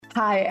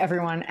Hi,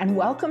 everyone, and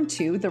welcome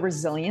to the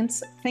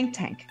Resilience Think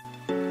Tank.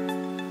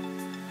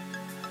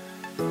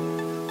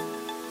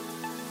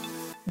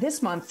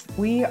 This month,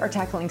 we are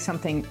tackling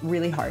something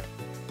really hard.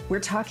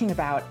 We're talking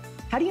about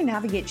how do you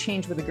navigate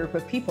change with a group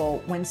of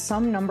people when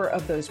some number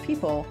of those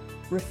people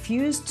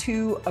refuse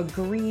to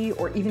agree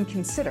or even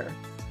consider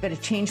that a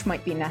change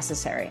might be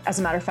necessary. As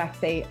a matter of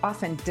fact, they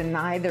often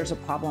deny there's a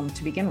problem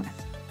to begin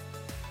with.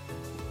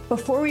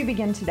 Before we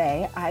begin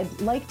today,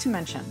 I'd like to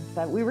mention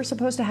that we were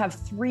supposed to have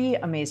three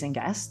amazing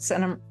guests,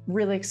 and I'm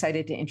really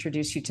excited to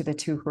introduce you to the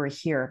two who are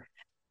here.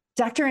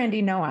 Dr.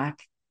 Andy Nowak,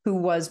 who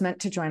was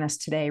meant to join us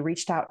today,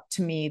 reached out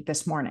to me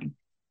this morning.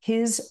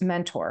 His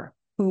mentor,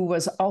 who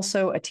was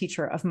also a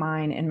teacher of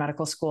mine in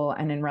medical school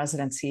and in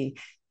residency,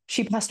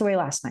 she passed away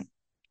last night,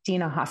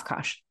 Dina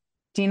Hofkosh.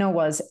 Dina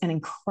was an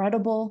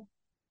incredible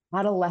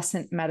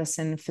adolescent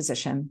medicine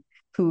physician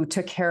who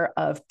took care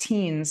of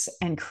teens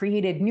and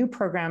created new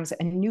programs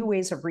and new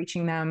ways of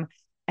reaching them,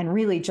 and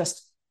really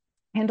just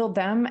handled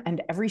them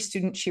and every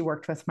student she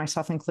worked with,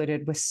 myself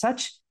included, with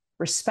such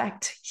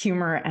respect,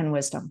 humor, and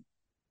wisdom.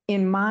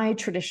 In my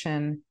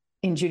tradition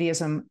in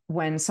Judaism,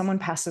 when someone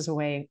passes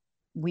away,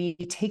 we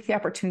take the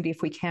opportunity,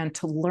 if we can,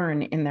 to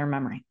learn in their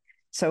memory.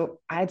 So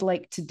I'd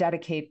like to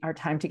dedicate our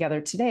time together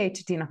today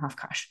to Dina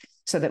Hofkosh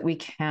so that we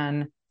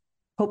can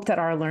hope that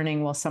our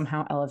learning will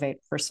somehow elevate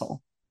her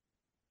soul.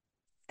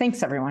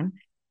 Thanks, everyone.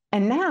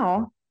 And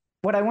now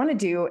what I want to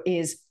do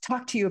is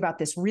talk to you about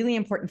this really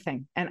important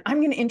thing. And I'm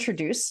going to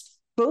introduce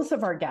both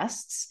of our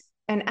guests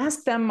and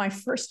ask them my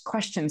first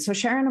question. So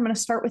Sharon, I'm going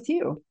to start with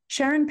you.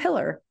 Sharon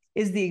Pillar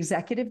is the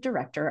executive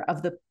director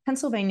of the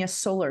Pennsylvania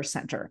Solar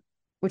Center,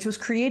 which was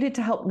created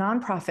to help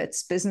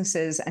nonprofits,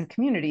 businesses, and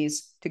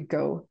communities to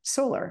go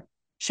solar.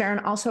 Sharon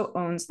also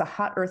owns the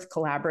Hot Earth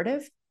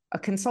Collaborative, a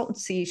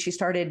consultancy she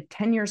started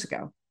 10 years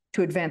ago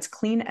to advance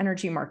clean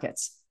energy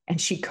markets. And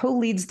she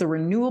co-leads the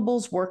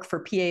Renewables Work for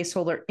PA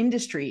Solar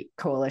Industry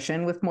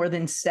Coalition with more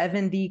than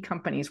 70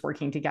 companies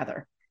working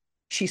together.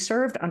 She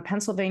served on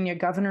Pennsylvania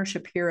Governor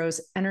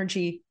Shapiro's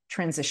energy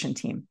transition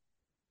team.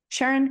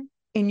 Sharon,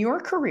 in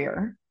your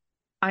career,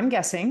 I'm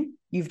guessing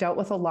you've dealt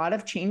with a lot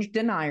of change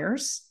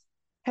deniers.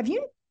 Have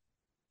you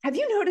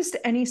noticed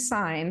any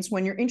signs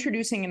when you're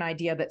introducing an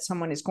idea that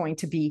someone is going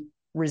to be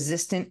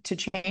resistant to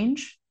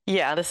change?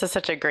 Yeah, this is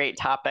such a great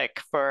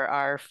topic for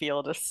our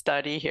field of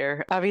study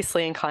here.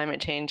 Obviously, in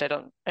climate change, I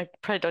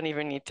probably don't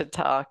even need to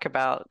talk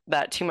about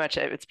that too much.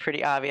 It's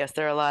pretty obvious.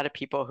 There are a lot of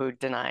people who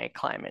deny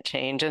climate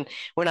change. And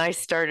when I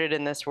started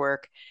in this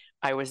work,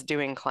 I was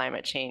doing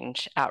climate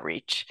change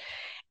outreach.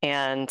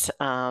 And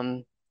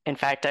in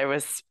fact, I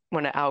was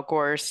one of Al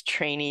Gore's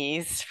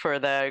trainees for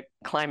the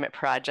climate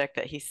project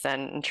that he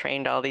sent and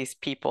trained all these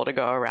people to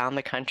go around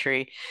the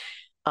country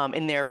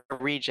in their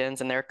regions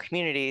and their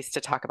communities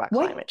to talk about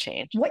climate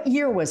change. What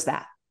year was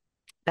that?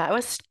 That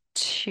was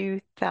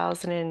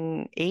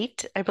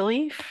 2008, I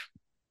believe.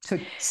 So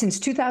since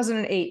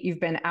 2008, you've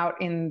been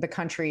out in the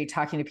country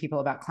talking to people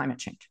about climate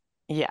change.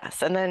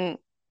 Yes. And then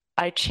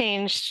I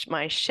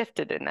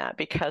shifted in that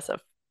because of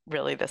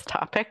really this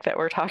topic that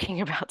we're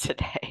talking about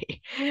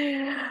today.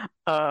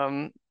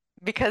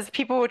 Because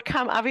people would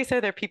come,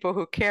 obviously there are people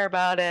who care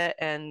about it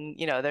and,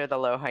 they're the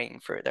low-hanging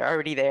fruit. They're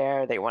already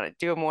there. They want to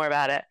do more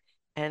about it.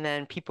 And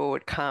then people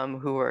would come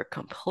who were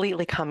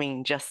completely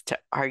coming just to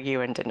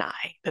argue and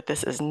deny that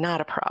this is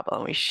not a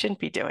problem. We shouldn't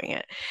be doing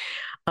it.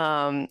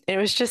 It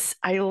was just,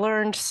 I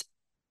learned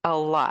a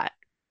lot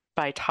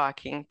by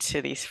talking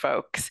to these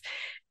folks.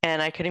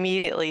 And I could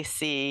immediately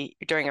see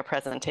during a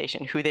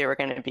presentation who they were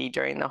going to be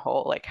during the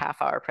whole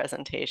half-hour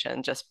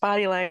presentation, just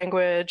body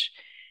language.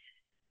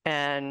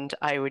 And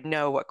I would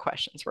know what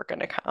questions were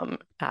going to come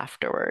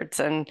afterwards.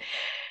 And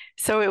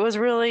so it was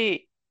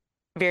really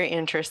very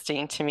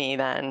interesting to me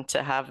then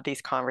to have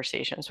these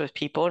conversations with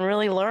people and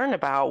really learn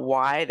about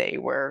why they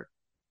were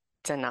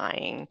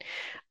denying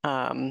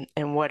and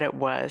what it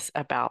was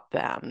about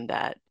them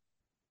that,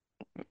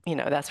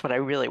 that's what I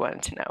really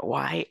wanted to know.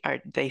 Why are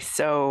they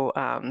so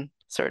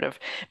sort of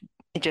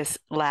just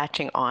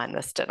latching on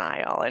this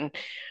denial? And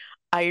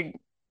I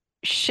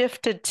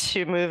shifted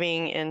to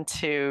moving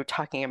into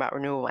talking about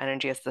renewable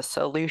energy as the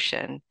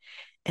solution.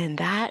 And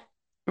that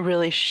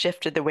really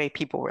shifted the way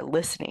people were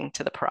listening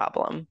to the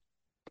problem.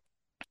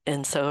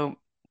 And so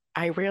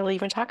I rarely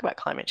even talk about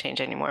climate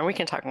change anymore. And we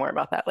can talk more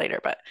about that later.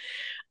 But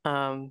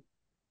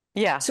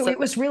yeah. So it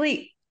was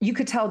really, you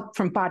could tell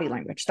from body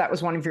language. That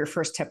was one of your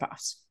first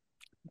tip-offs.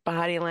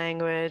 Body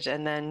language,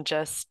 and then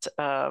just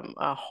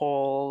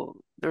the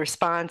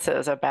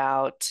responses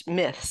about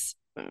myths,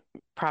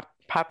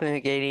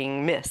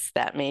 propagating myths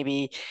that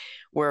maybe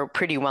were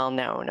pretty well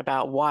known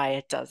about why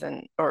it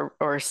doesn't,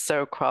 or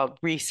so-called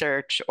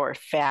research or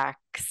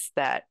facts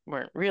that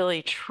weren't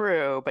really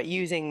true, but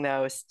using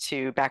those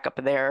to back up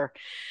their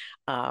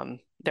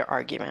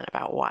argument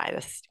about why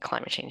this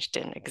climate change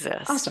didn't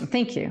exist. Awesome,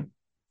 thank you.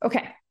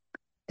 Okay.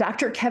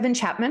 Dr. Kevin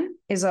Chapman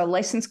is a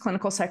licensed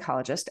clinical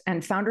psychologist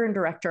and founder and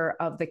director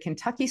of the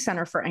Kentucky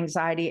Center for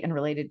Anxiety and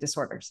Related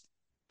Disorders.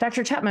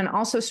 Dr. Chapman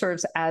also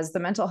serves as the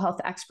mental health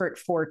expert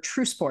for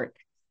TrueSport,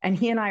 And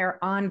he and I are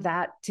on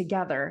that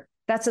together.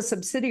 That's a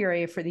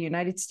subsidiary for the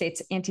United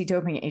States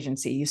Anti-Doping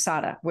Agency,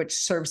 USADA, which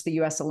serves the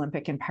U.S.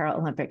 Olympic and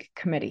Paralympic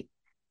Committee.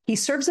 He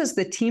serves as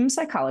the team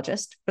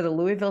psychologist for the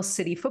Louisville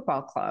City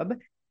Football Club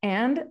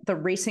and the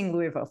Racing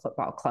Louisville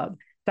Football Club.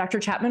 Dr.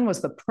 Chapman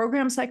was the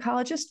program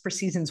psychologist for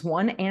seasons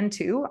 1 and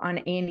 2 on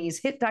A&E's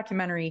hit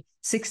documentary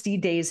 60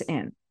 Days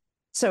In.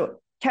 So,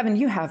 Kevin,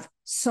 you have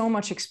so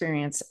much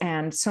experience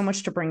and so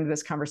much to bring to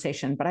this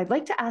conversation, but I'd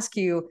like to ask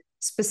you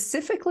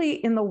specifically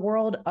in the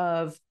world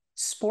of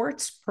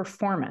sports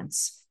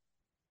performance,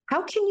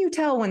 how can you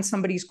tell when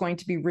somebody's going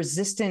to be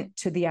resistant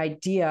to the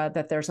idea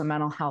that there's a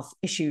mental health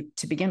issue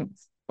to begin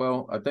with?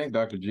 Well, I think,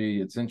 Dr.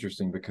 G, it's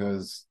interesting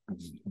because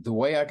the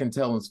way I can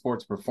tell in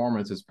sports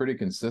performance is pretty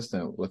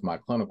consistent with my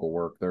clinical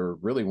work. They're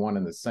really one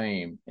and the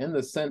same in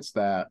the sense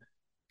that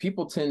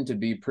people tend to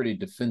be pretty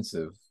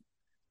defensive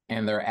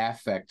and their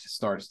affect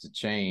starts to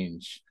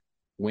change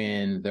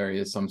when there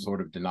is some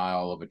sort of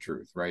denial of a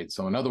truth, right?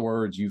 So in other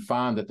words, you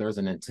find that there's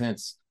an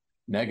intense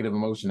negative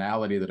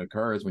emotionality that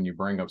occurs when you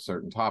bring up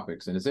certain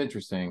topics. And it's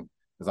interesting,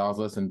 as I was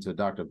listening to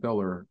Dr.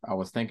 Piller, I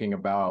was thinking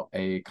about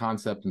a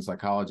concept in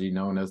psychology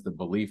known as the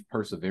belief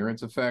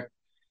perseverance effect.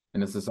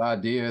 And it's this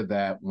idea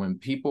that when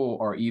people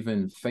are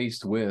even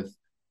faced with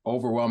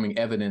overwhelming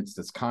evidence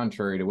that's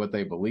contrary to what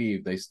they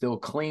believe, they still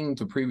cling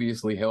to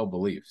previously held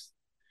beliefs.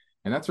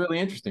 And that's really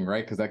interesting,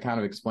 right? Because that kind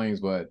of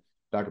explains what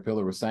Dr.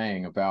 Piller was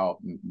saying about,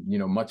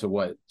 much of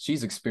what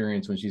she's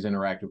experienced when she's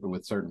interacted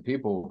with certain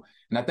people.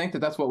 And I think that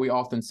that's what we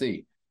often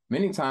see.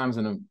 Many times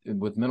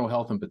with mental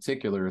health in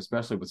particular,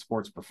 especially with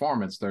sports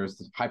performance,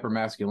 there's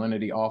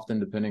hypermasculinity often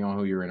depending on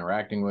who you're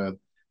interacting with. And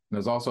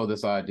there's also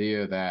this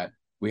idea that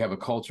we have a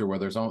culture where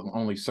there's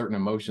only certain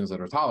emotions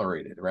that are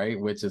tolerated, right?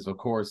 Which is, of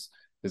course,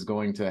 is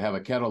going to have a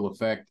kettle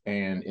effect.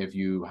 And if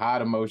you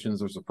hide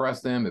emotions or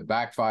suppress them, it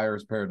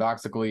backfires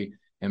paradoxically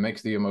and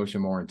makes the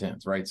emotion more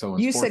intense, right? So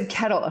you said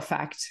kettle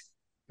effect.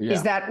 Yeah.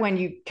 Is that when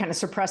you kind of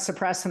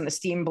suppress and the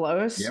steam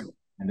blows? Yep.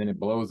 And then it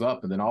blows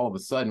up. And then all of a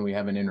sudden we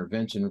have an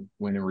intervention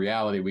when in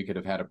reality we could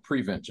have had a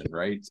prevention,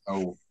 right?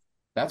 So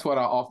that's what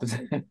I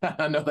often,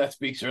 I know that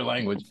speaks your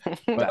language,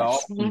 but I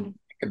often think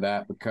of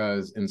that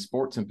because in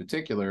sports in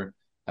particular,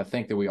 I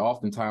think that we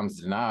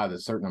oftentimes deny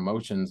that certain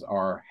emotions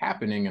are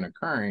happening and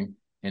occurring.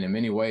 And in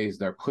many ways,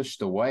 they're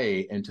pushed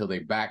away until they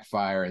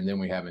backfire and then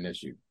we have an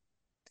issue.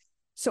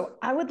 So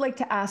I would like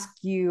to ask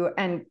you,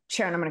 and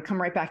Sharon, I'm going to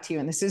come right back to you.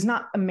 And this is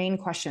not a main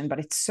question, but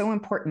it's so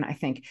important, I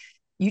think.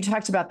 You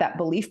talked about that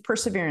belief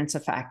perseverance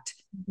effect.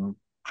 Mm-hmm.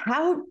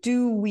 How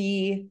do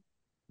we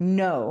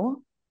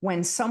know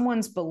when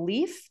someone's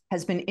belief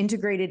has been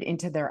integrated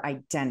into their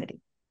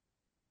identity?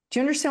 Do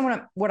you understand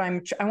I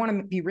want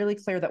to be really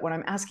clear that what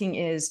I'm asking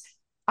is,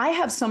 I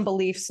have some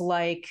beliefs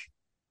like,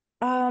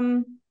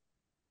 I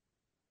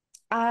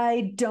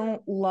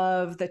don't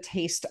love the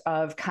taste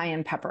of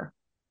cayenne pepper.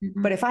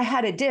 Mm-hmm. But if I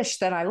had a dish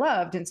that I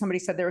loved and somebody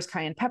said there was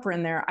cayenne pepper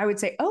in there, I would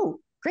say, oh,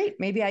 great,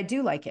 maybe I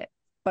do like it.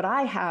 But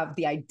I have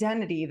the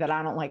identity that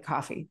I don't like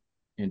coffee.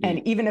 Indeed.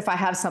 And even if I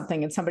have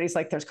something and somebody's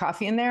like, there's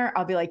coffee in there,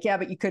 I'll be like, yeah,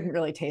 but you couldn't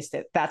really taste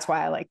it. That's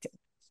why I liked it.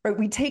 Right?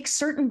 We take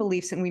certain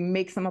beliefs and we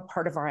make them a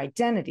part of our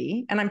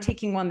identity. And I'm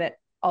taking one that,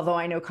 although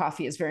I know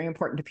coffee is very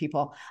important to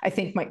people, I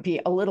think might be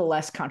a little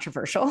less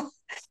controversial.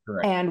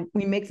 Correct. And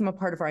we make them a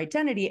part of our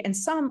identity. And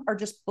some are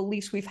just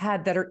beliefs we've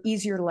had that are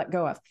easier to let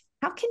go of.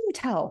 How can you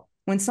tell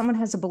when someone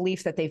has a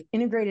belief that they've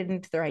integrated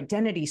into their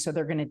identity so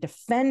they're going to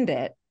defend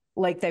it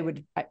like they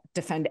would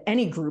defend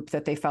any group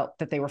that they felt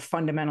that they were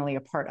fundamentally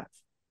a part of?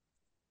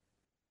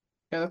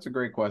 Yeah, that's a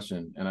great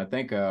question. And I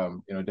think,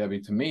 Debbie,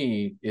 to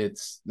me,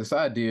 it's this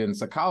idea in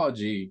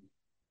psychology,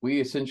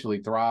 we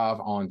essentially thrive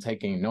on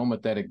taking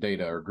nomothetic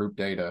data or group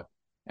data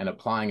and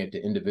applying it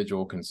to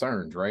individual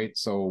concerns, right?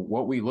 So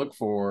what we look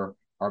for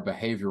are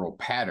behavioral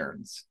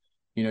patterns.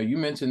 You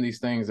mentioned these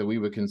things that we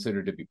would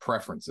consider to be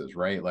preferences,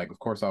 right? Like, of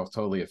course, I was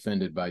totally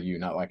offended by you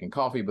not liking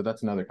coffee, but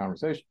that's another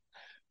conversation.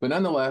 But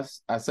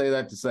nonetheless, I say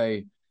that to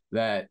say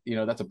that,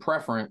 that's a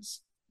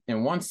preference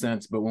in one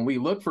sense. But when we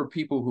look for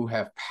people who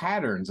have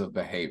patterns of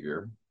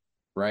behavior,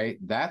 right,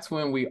 that's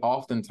when we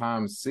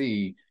oftentimes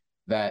see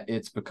that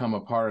it's become a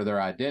part of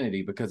their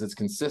identity because it's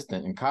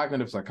consistent. In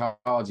cognitive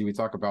psychology, we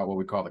talk about what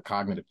we call the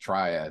cognitive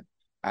triad.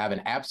 I have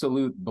an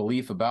absolute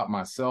belief about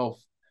myself,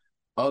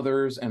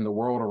 others, and the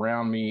world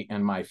around me,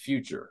 and my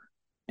future.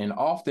 And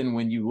often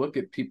when you look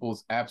at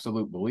people's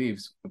absolute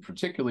beliefs,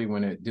 particularly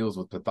when it deals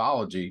with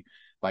pathology,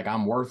 like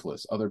I'm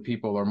worthless, other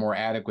people are more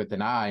adequate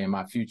than I, and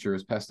my future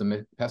is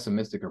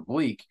pessimistic or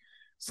bleak,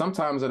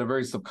 sometimes at a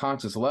very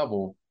subconscious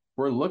level,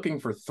 we're looking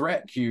for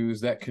threat cues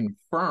that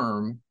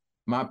confirm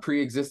my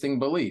pre-existing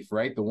belief,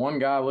 right? The one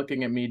guy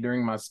looking at me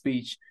during my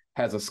speech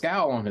has a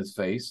scowl on his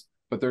face,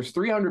 but there's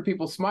 300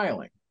 people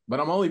smiling,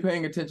 but I'm only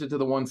paying attention to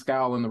the one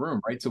scowl in the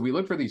room, right? So we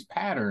look for these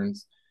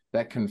patterns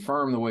that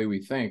confirm the way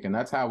we think, and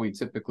that's how we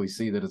typically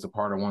see that it's a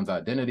part of one's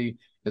identity,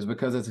 is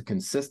because it's a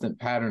consistent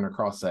pattern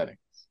across settings.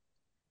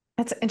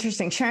 That's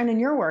interesting. Sharon, in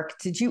your work,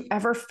 do you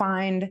ever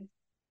find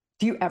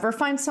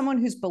someone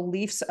whose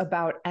beliefs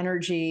about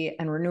energy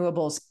and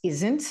renewables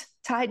isn't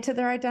tied to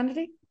their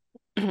identity?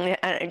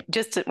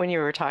 Just when you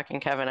were talking,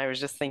 Kevin, I was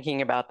just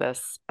thinking about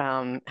this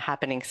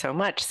happening so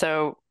much.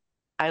 So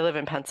I live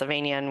in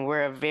Pennsylvania, and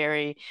we're a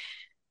very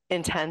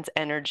intense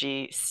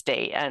energy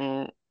state,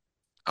 and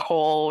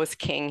coal was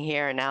king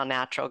here, and now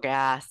natural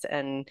gas.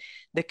 And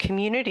the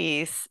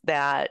communities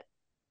that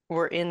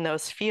were in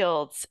those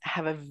fields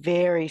have a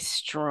very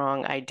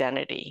strong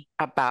identity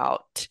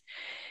about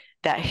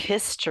that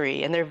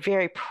history, and they're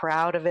very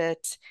proud of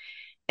it.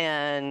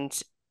 And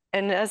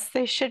as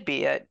they should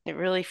be, it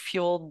really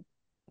fueled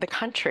the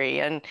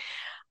country. And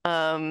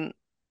um,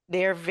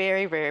 they're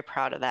very, very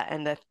proud of that.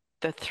 And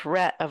the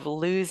threat of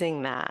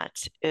losing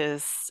that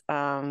is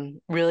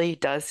really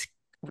does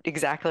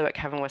exactly what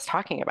Kevin was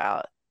talking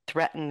about,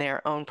 threaten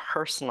their own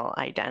personal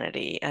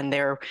identity and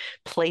their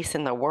place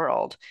in the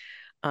world,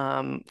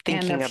 And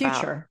thinking their about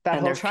future, that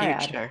and whole their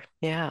triad. future.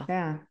 Yeah.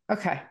 Yeah.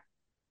 Okay.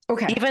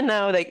 Okay. Even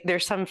though like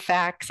there's some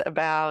facts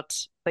about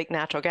like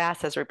natural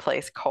gas has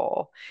replaced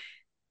coal,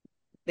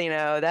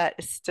 that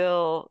is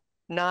still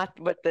not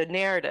what the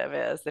narrative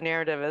is. The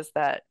narrative is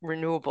that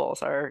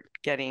renewables are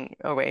getting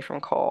away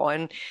from coal.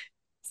 And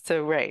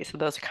so, right, so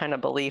those are kind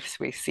of beliefs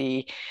we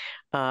see,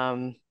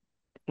 um,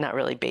 not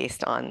really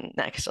based on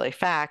actually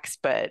facts,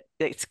 but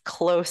it's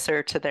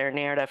closer to their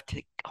narrative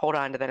to hold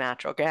on to the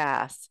natural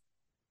gas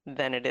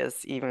than it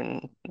is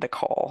even the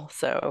coal.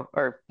 So,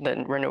 or the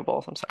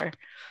renewables, I'm sorry.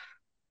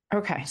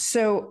 Okay.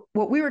 So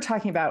what we were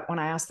talking about when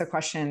I asked the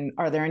question,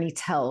 are there any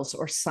tells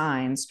or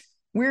signs?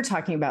 We're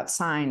talking about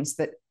signs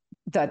that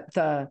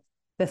the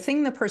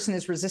thing the person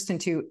is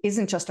resistant to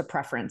isn't just a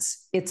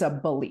preference, it's a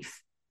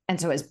belief. And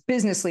so as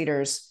business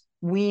leaders,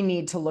 we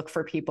need to look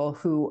for people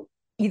who,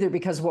 either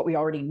because of what we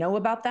already know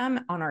about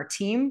them on our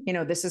team,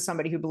 this is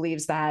somebody who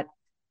believes that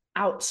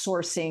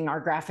outsourcing our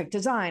graphic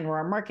design or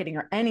our marketing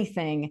or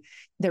anything,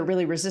 they're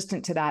really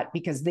resistant to that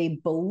because they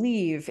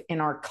believe in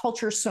our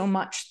culture so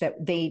much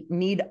that they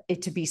need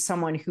it to be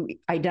someone who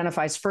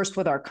identifies first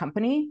with our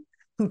company,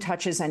 who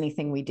touches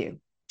anything we do.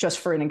 Just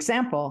for an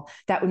example,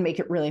 that would make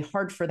it really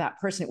hard for that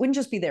person. It wouldn't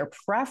just be their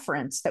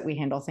preference that we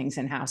handle things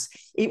in-house.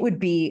 It would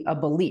be a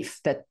belief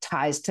that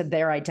ties to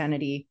their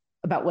identity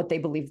about what they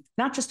believe,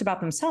 not just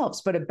about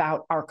themselves, but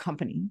about our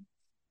company.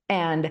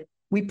 And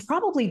we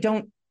probably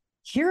don't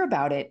hear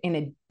about it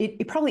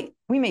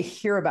we may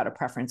hear about a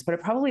preference, but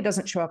it probably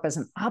doesn't show up as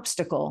an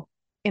obstacle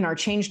in our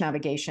change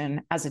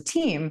navigation as a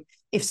team.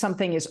 If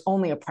something is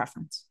only a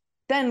preference,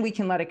 then we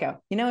can let it go.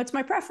 It's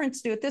my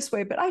preference to do it this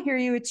way, but I hear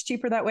you. It's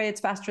cheaper that way.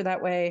 It's faster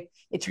that way.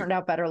 It turned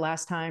out better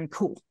last time.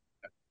 Cool.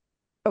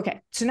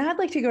 Okay. So now I'd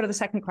like to go to the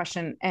second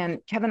question. And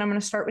Kevin, I'm going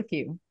to start with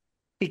you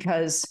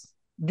because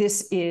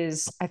this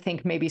is, I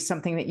think, maybe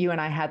something that you and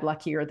I had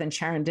luckier than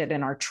Sharon did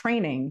in our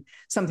training,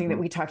 something that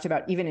we talked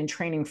about even in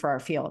training for our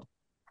field.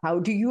 How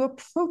do you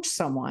approach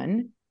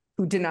someone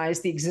who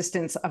denies the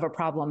existence of a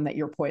problem that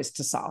you're poised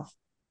to solve?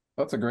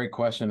 That's a great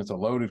question. It's a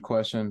loaded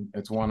question.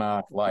 It's one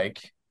I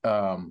like.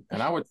 And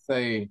I would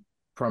say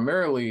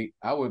primarily,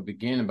 I would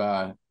begin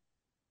by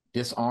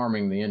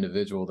disarming the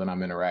individual that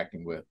I'm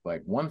interacting with.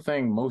 Like, one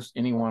thing most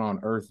anyone on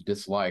earth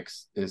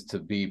dislikes is to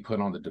be put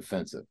on the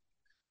defensive.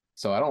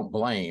 So I don't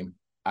blame,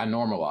 I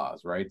normalize,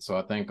 right? So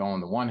I think on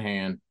the one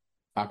hand,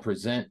 I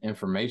present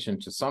information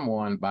to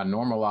someone by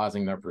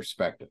normalizing their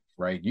perspective,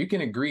 right? You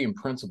can agree in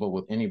principle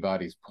with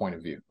anybody's point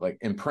of view, like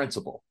in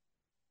principle,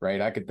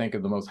 right? I could think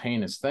of the most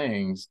heinous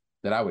things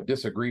that I would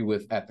disagree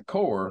with at the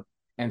core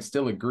and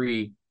still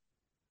agree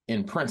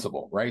in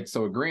principle, right?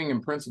 So agreeing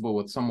in principle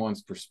with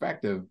someone's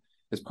perspective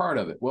is part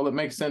of it. Well, it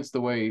makes sense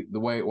the way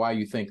why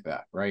you think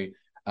that, right?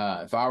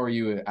 If I were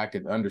you, I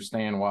could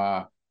understand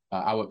why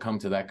I would come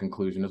to that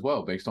conclusion as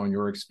well, based on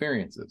your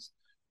experiences,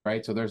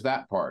 right? So there's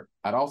that part.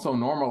 I'd also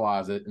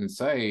normalize it and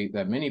say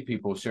that many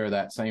people share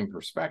that same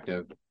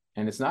perspective.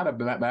 And it's not a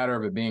matter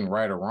of it being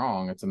right or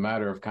wrong. It's a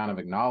matter of kind of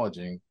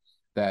acknowledging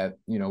that,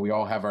 we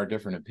all have our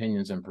different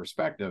opinions and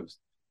perspectives.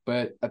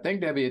 But I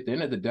think, Debbie, at the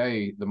end of the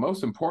day, the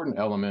most important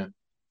element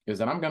is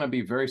that I'm going to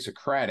be very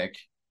Socratic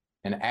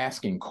and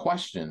asking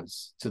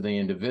questions to the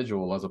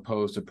individual as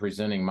opposed to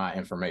presenting my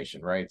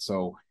information, right?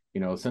 So,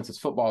 since it's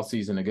football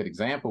season, a good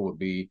example would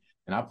be,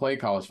 and I play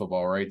college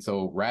football, right?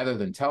 So rather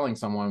than telling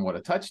someone what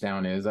a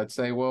touchdown is, I'd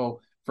say,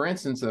 well, for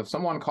instance, if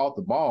someone caught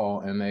the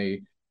ball and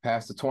they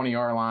passed the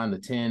 20-yard line, the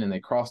 10, and they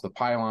cross the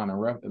pylon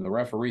and the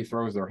referee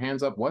throws their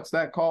hands up, what's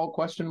that called?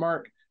 Question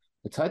mark?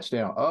 A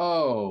touchdown.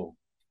 Oh,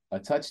 a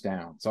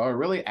touchdown. So I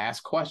really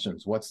ask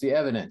questions. What's the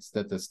evidence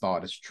that this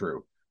thought is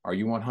true? Are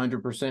you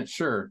 100%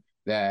 sure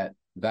that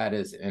that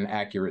is an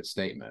accurate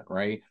statement,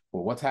 right?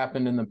 Well, what's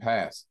happened in the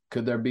past?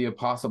 Could there be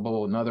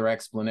another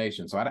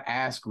explanation? So I'd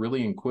ask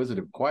really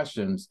inquisitive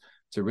questions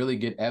to really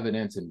get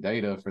evidence and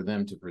data for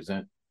them to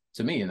present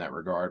to me in that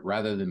regard,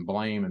 rather than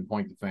blame and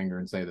point the finger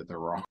and say that they're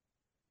wrong.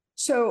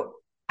 So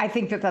I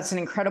think that that's an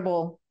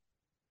incredible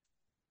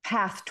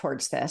path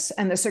towards this.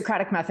 And the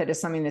Socratic method is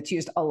something that's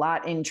used a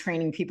lot in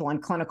training people in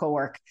clinical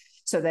work,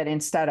 so that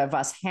instead of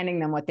us handing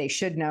them what they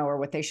should know or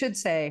what they should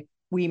say,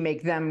 we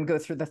make them go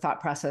through the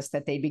thought process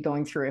that they'd be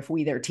going through if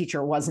their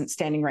teacher, wasn't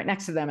standing right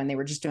next to them and they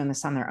were just doing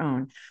this on their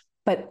own.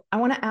 But I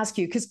want to ask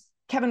you, because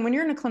Kevin, when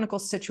you're in a clinical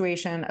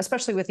situation,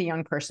 especially with a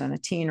young person, a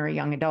teen or a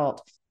young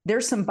adult,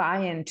 there's some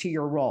buy-in to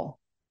your role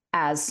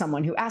as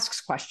someone who asks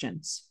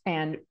questions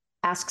and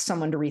asks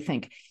someone to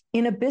rethink.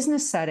 In a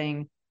business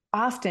setting,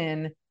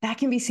 often that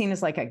can be seen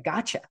as like a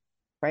gotcha,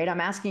 right? I'm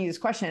asking you this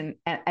question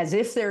as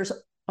if there's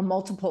a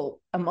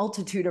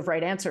multitude of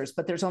right answers,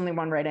 but there's only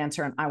one right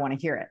answer and I want to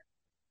hear it.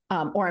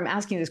 Or I'm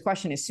asking you this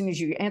question, as soon as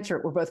you answer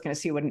it, we're both going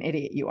to see what an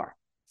idiot you are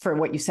for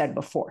what you said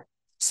before.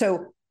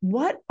 So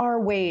what are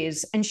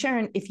ways, and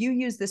Sharon, if you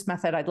use this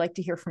method, I'd like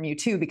to hear from you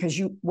too, because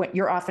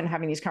you're often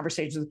having these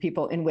conversations with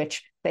people in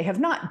which they have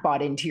not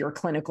bought into your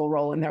clinical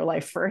role in their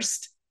life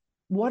first.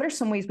 What are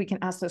some ways we can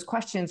ask those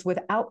questions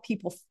without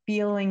people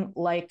feeling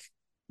like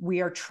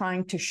we are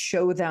trying to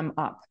show them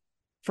up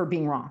for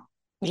being wrong?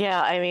 Yeah,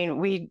 I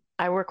mean,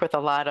 I work with a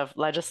lot of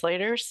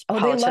legislators, Oh,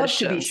 they love to be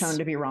shown politicians.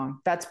 to be wrong.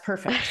 That's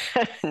perfect.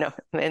 No,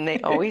 and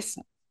they always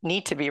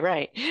need to be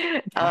right.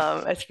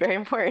 It's very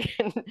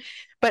important.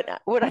 But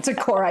That's a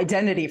core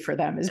identity for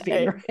them, is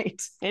being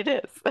right. It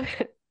is.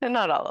 And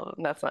not all of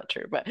them, that's not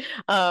true. But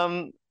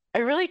I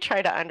really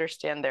try to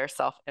understand their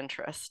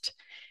self-interest.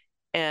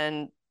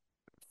 And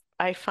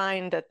I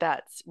find that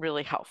that's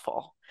really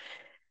helpful.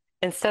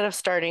 Instead of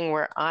starting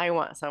where I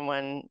want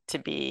someone to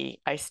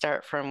be, I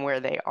start from where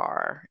they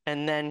are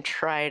and then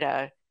try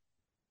to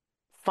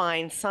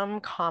find some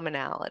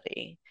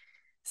commonality.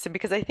 So,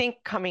 because I think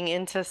coming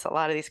into a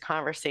lot of these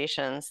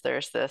conversations,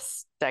 there's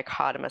this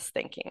dichotomous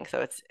thinking.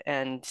 So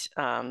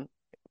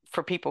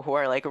for people who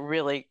are like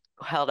really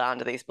held on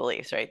to these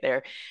beliefs, right?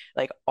 They're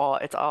like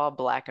it's all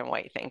black and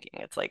white thinking.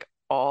 It's like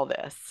all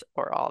this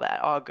or all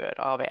that, all good,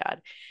 all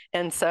bad.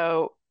 And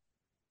so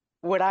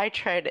what I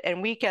tried,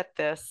 and we get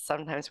this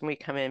sometimes when we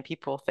come in,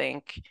 people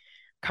think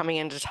coming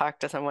in to talk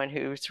to someone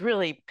who's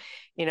really,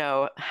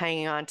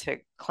 hanging on to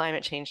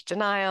climate change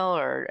denial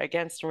or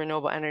against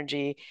renewable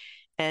energy.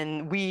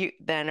 And we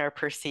then are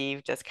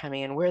perceived as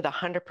coming in, we're the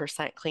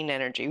 100% clean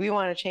energy. We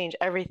want to change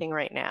everything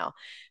right now.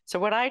 So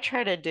what I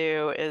try to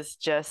do is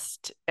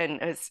just,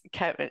 and as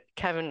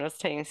Kevin was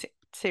saying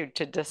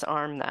to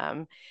disarm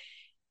them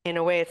in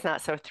a way it's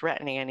not so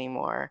threatening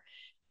anymore.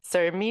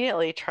 So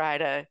immediately try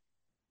to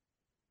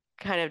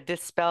kind of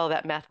dispel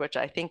that myth, which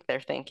I think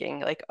they're thinking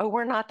like, oh,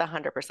 we're not the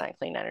 100%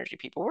 clean energy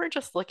people. We're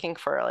just looking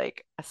for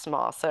like a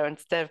small. So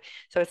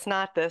it's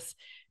not this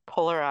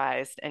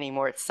polarized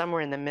anymore. It's somewhere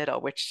in the middle,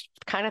 which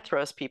kind of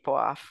throws people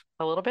off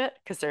a little bit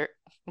because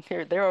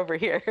they're over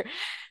here.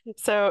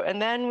 So,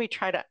 and then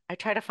I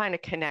try to find a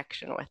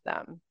connection with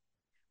them.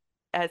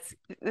 As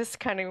this is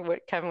kind of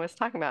what Kevin was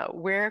talking about,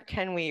 where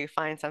can we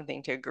find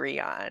something to agree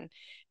on?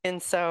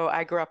 And so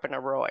I grew up in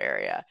a rural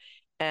area,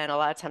 and a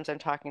lot of times I'm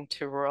talking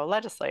to rural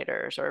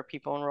legislators or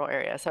people in rural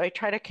areas. So I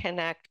try to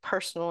connect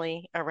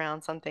personally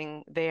around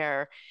something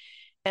there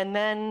and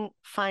then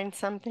find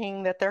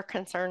something that they're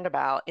concerned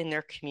about in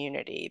their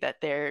community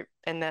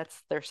and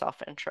that's their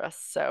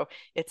self-interest. So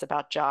it's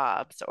about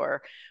jobs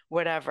or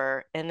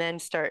whatever, and then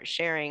start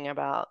sharing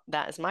about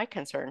that is my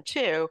concern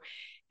too,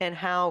 and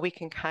how we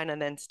can kind of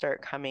then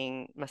start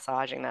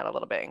massaging that a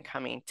little bit and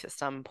coming to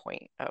some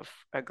point of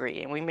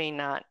agree. And we may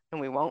not, and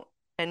we won't,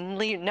 and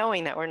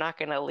knowing that we're not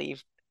going to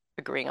leave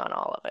agreeing on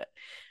all of it.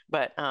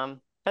 But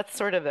that's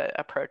sort of the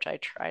approach I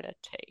try to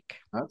take.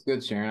 That's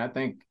good, Sharon. I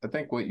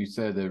think what you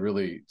said that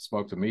really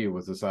spoke to me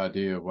was this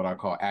idea of what I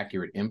call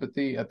accurate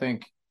empathy. I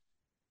think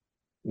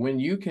when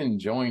you can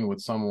join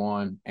with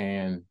someone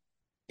and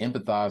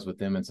empathize with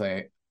them and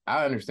say,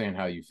 I understand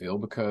how you feel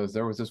because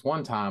there was this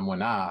one time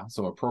when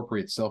so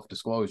appropriate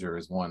self-disclosure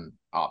is one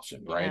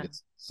option, right? Yeah.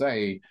 It's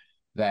say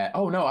that,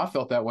 oh no, I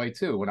felt that way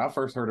too. When I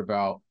first heard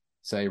about,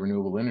 say,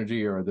 renewable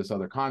energy or this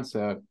other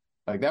concept,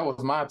 like that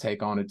was my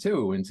take on it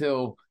too,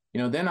 until,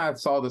 then I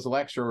saw this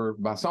lecture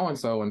by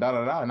so-and-so and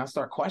da-da-da, and I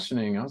start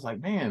questioning. I was like,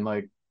 man,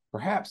 like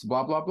perhaps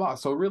blah, blah, blah.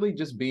 So really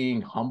just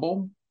being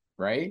humble,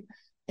 right?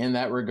 In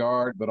that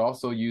regard, but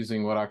also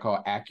using what I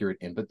call accurate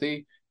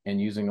empathy and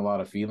using a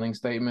lot of feeling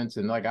statements.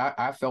 And like,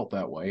 I felt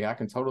that way. I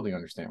can totally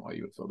understand why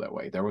you would feel that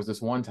way. There was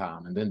this one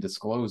time, and then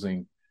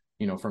disclosing,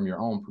 from your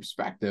own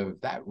perspective,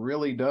 that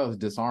really does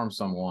disarm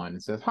someone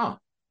and says,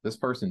 this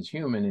person's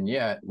human, and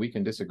yet we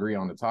can disagree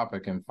on the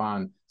topic and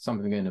find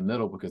something in the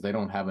middle because they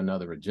don't have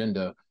another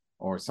agenda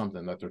or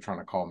something that they're trying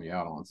to call me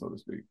out on, so to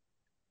speak.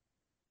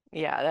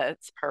 Yeah,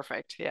 that's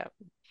perfect. Yeah.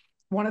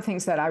 One of the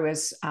things that I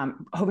was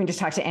hoping to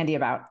talk to Andy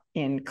about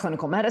in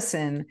clinical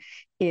medicine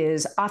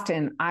is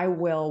often I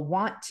will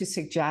want to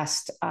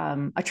suggest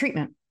a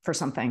treatment for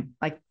something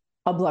like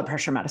a blood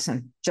pressure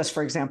medicine, just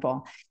for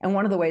example. And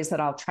one of the ways that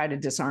I'll try to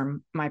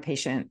disarm my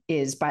patient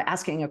is by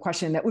asking a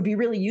question that would be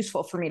really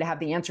useful for me to have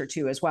the answer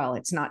to as well.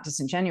 It's not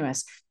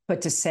disingenuous,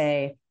 but to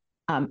say,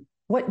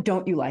 what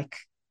don't you like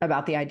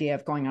about the idea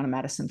of going on a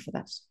medicine for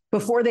this?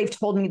 Before they've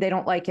told me they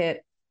don't like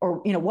it,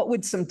 or what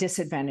would some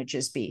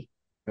disadvantages be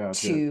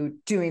to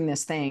doing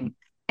this thing?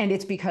 And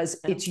it's because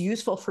it's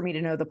useful for me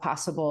to know the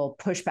possible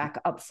pushback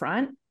up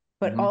front,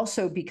 but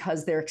also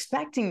because they're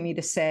expecting me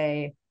to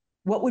say,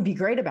 what would be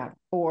great about it?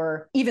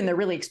 Or even they're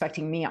really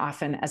expecting me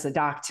often as a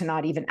doc to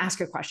not even ask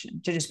a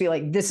question, to just be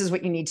like, this is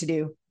what you need to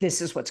do.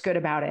 This is what's good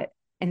about it.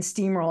 and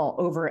steamroll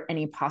over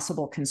any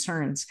possible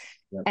concerns.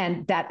 Yep.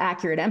 And that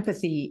accurate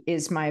empathy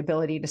is my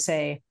ability to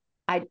say,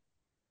 I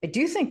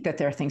do think that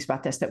there are things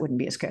about this that wouldn't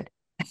be as good.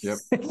 Yep.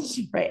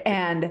 Right.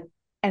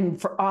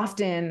 And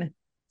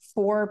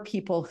for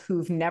people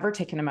who've never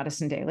taken a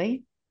medicine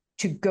daily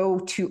to go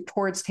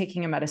towards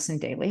taking a medicine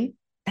daily,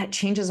 that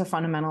changes a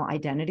fundamental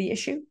identity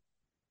issue.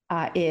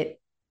 It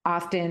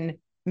often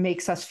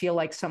makes us feel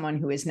like someone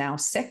who is now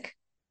sick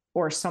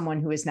or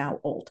someone who is now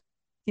old.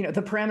 You know,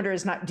 the parameter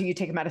is not, do you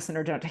take a medicine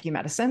or don't take a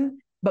medicine?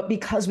 But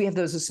because we have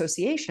those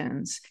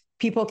associations,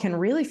 people can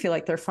really feel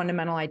like their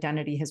fundamental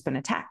identity has been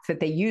attacked, that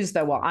they use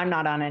the, well, I'm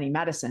not on any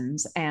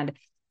medicines, and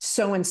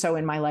so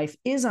in my life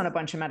is on a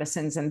bunch of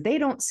medicines and they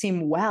don't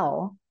seem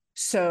well.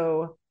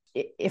 So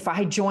if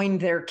I join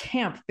their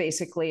camp,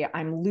 basically,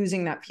 I'm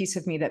losing that piece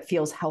of me that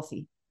feels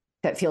healthy,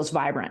 that feels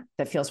vibrant,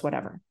 that feels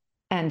whatever.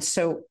 And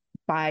so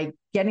by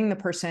getting the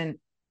person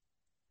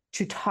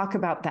to talk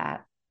about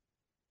that,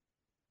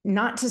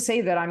 not to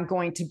say that I'm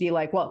going to be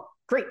like, well,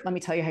 great, let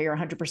me tell you how you're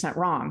 100%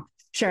 wrong.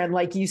 Sharon,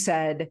 like you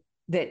said,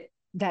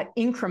 that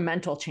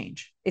incremental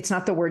change, it's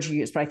not the words you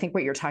use, but I think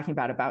what you're talking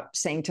about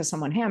saying to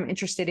someone, hey, I'm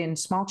interested in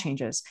small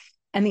changes.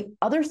 And the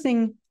other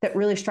thing that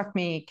really struck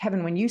me,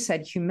 Kevin, when you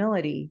said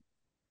humility,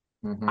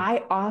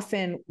 I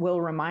often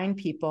will remind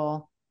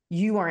people,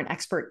 you are an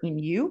expert in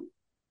you,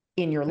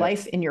 in your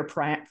life, in your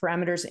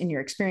parameters, in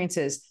your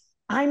experiences.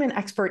 I'm an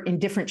expert in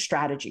different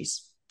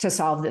strategies to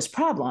solve this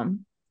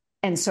problem.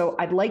 And so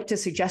I'd like to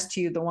suggest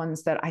to you the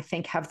ones that I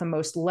think have the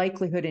most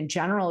likelihood in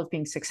general of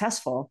being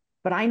successful,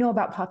 but I know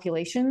about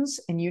populations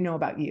and you know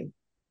about you.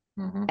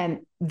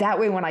 And that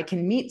way, when I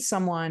can meet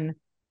someone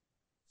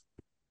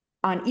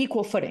on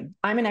equal footing,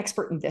 I'm an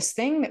expert in this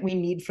thing that we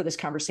need for this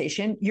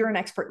conversation. You're an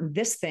expert in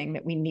this thing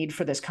that we need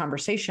for this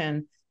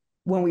conversation.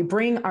 When we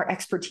bring our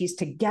expertise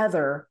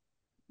together,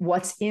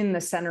 what's in the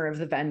center of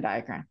the Venn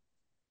diagram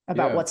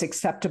about what's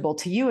acceptable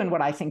to you and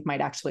what I think might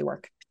actually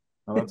work.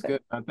 Oh, that's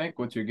good. I think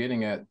what you're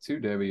getting at too,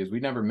 Debbie, is we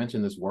never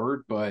mentioned this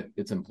word, but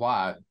it's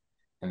implied.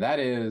 And that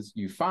is,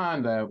 you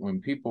find that when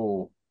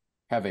people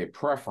have a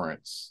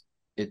preference,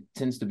 it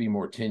tends to be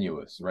more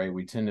tenuous, right?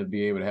 We tend to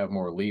be able to have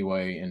more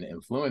leeway in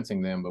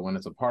influencing them. But when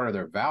it's a part of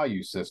their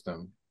value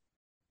system,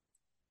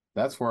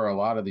 that's where a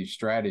lot of these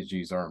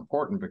strategies are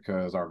important,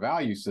 because our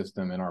value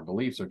system and our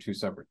beliefs are two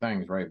separate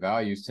things, right?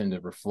 Values tend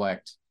to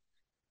reflect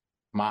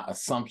my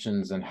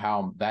assumptions and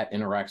how that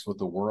interacts with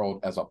the world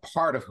as a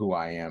part of who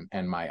I am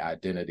and my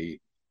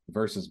identity,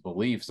 versus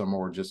beliefs are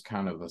more just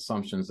kind of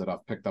assumptions that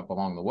I've picked up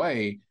along the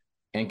way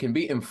and can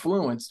be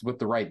influenced with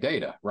the right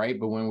data, right?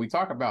 But when we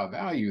talk about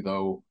value,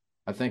 though,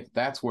 I think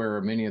that's where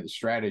many of the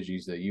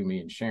strategies that you, me,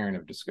 and Sharon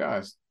have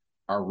discussed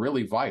are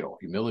really vital.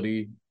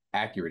 Humility,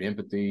 accurate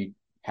empathy,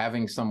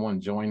 having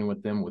someone join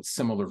with them with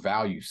similar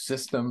value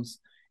systems.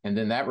 And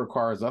then that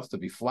requires us to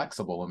be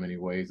flexible in many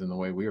ways in the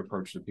way we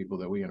approach the people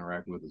that we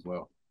interact with as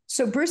well.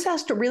 So Bruce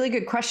asked a really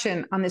good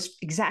question on this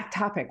exact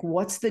topic.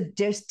 What's the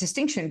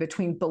distinction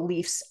between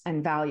beliefs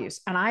and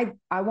values? And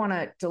I want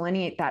to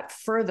delineate that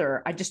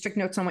further. I just took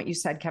notes on what you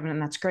said, Kevin,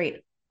 and that's great.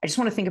 I just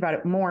want to think about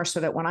it more so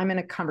that when I'm in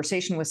a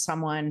conversation with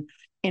someone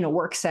in a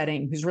work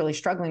setting who's really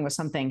struggling with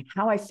something,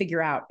 how I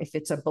figure out if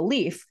it's a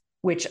belief,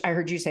 which I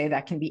heard you say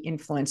that can be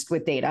influenced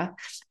with data,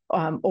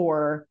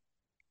 or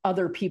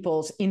other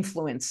people's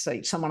influence,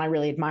 like someone I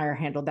really admire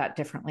handled that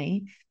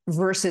differently,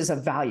 versus a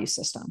value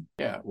system.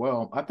 Yeah,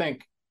 well, I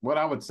think what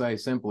I would say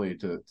simply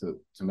to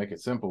make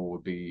it simple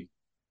would be,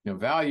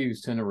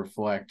 values tend to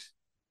reflect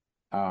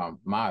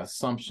my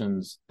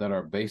assumptions that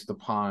are based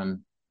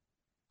upon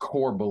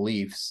core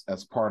beliefs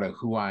as part of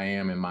who I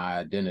am and my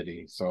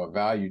identity. So a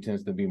value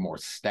tends to be more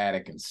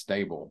static and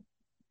stable,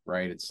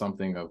 right? It's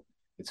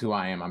who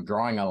I am. I'm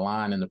drawing a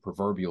line in the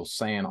proverbial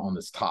sand on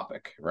this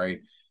topic, right?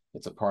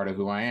 It's a part of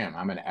who I am.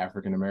 I'm an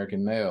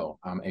African-American male.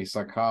 I'm a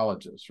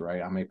psychologist,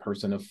 right? I'm a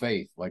person of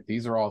faith. Like,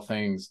 these are all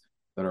things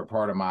that are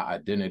part of my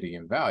identity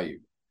and value.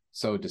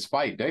 So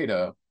despite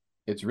data,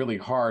 it's really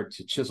hard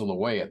to chisel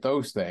away at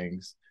those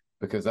things,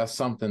 because that's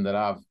something that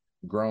I've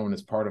grown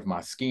as part of my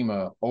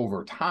schema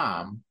over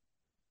time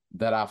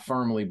that I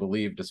firmly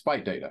believe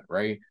despite data,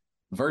 right?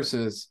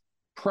 Versus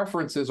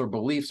preferences or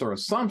beliefs or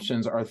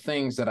assumptions are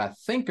things that I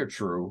think are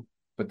true,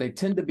 but they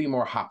tend to be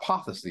more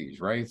hypotheses,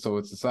 right? So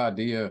it's this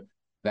idea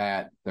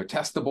that they're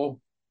testable.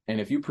 And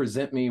if you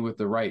present me with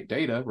the right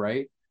data,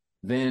 right,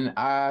 then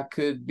I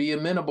could be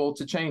amenable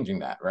to changing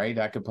that, right?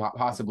 I could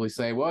possibly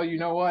say, well, you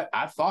know what?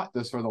 I thought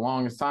this for the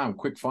longest time.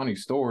 Quick, funny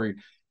story.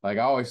 Like,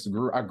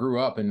 I grew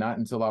up, and not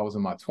until I was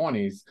in my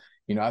 20s,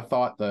 I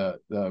thought the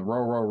row,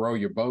 row, row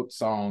your boat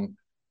song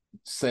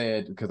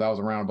said, because I was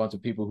around a bunch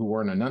of people who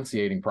weren't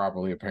enunciating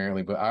properly,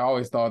 apparently, but I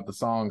always thought the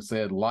song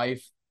said,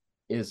 life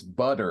is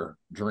butter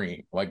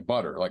dream, like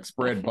butter, like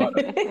spread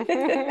butter.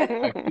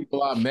 Like,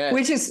 people I met.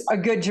 Which is a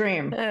good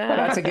dream.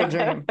 That's a good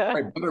dream.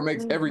 Right, butter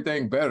makes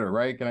everything better,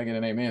 right? Can I get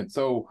an amen?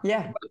 So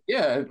yeah,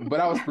 but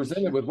I was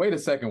presented with, wait a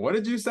second, what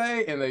did you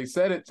say? And they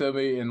said it to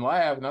me and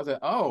laughed, and I said,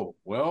 oh,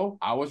 well,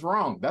 I was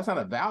wrong. That's not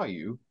a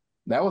value.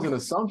 That was an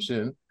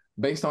assumption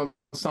based on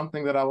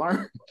something that I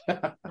learned.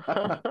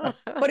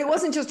 But it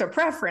wasn't just a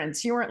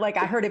preference. You weren't like,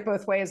 I heard it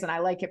both ways and I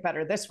like it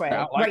better this way.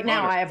 I like Right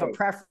now, butter. I have a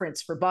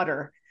preference for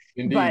butter,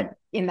 Indeed. but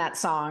in that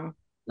song.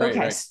 Right, Okay.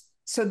 right.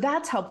 So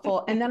that's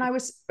helpful. And then I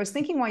was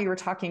thinking while you were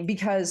talking,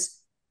 because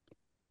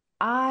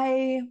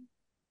I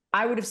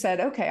would have said,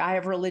 okay, I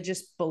have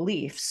religious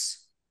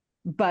beliefs,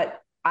 but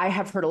I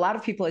have heard a lot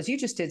of people, as you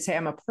just did, say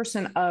I'm a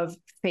person of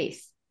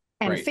faith.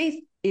 And Right.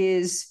 faith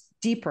is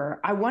deeper.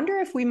 I wonder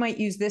if we might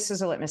use this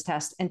as a litmus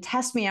test and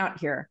test me out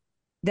here,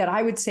 that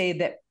I would say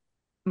that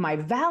my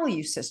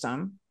value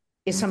system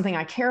is something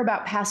I care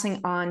about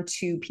passing on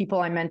to people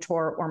I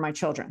mentor or my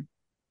children.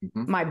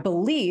 My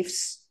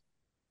beliefs,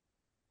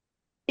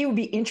 it would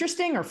be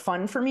interesting or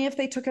fun for me if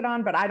they took it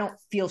on, but I don't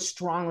feel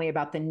strongly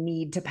about the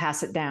need to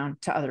pass it down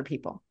to other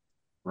people.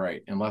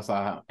 Right. Unless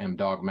I am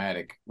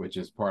dogmatic, which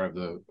is part of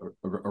the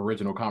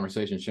original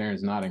conversation.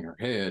 Sharon's nodding her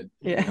head.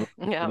 Yeah.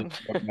 Yeah.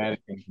 Dogmatic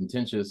and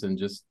contentious and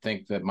just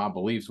think that my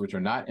beliefs, which are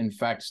not in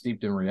fact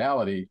steeped in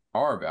reality,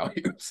 are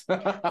values.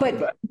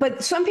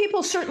 But some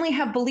people certainly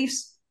have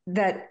beliefs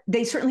that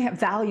they certainly have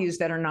values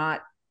that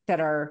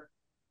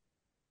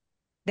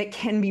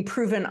can be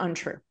proven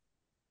untrue.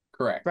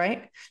 Correct.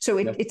 Right. So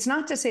it's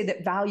not to say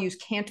that values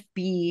can't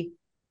be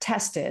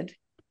tested.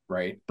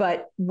 Right.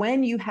 But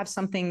when you have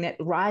something that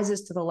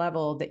rises to the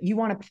level that you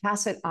want to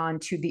pass it on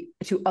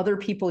to other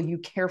people you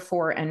care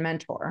for and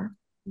mentor,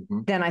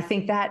 then I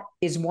think that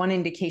is one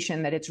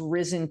indication that it's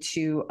risen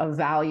to a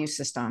value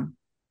system.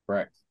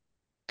 Correct.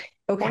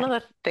 Okay. One of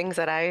the things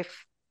that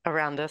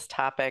around this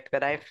topic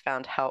that I've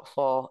found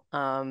helpful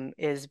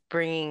is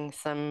bringing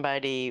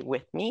somebody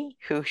with me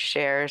who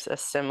shares a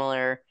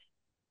similar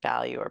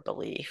value or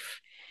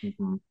belief,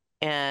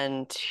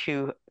 and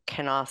who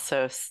can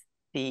also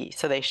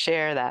so they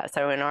share that.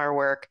 So in our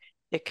work,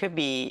 it could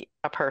be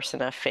a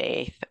person of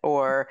faith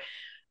or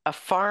a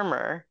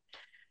farmer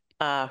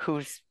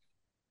who's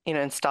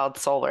installed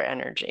solar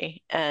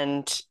energy,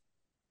 and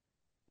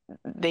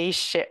they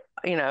share,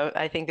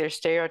 I think there's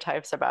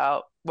stereotypes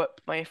about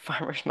what my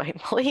farmers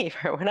might believe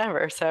or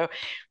whatever. So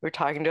we're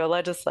talking to a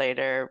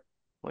legislator,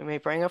 we may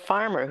bring a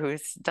farmer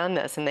who's done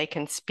this and they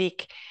can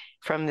speak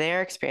from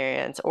their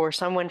experience, or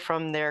someone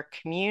from their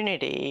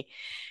community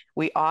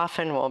we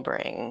often will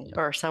bring,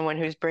 or someone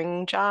who's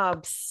bringing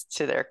jobs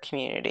to their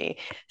community.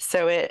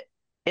 So it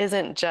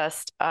isn't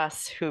just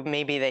us who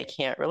maybe they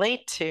can't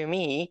relate to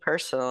me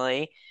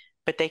personally,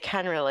 but they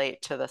can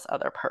relate to this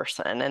other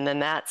person. And then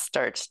that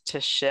starts to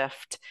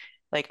shift,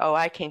 like, oh,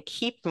 I can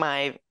keep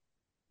my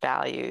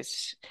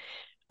values,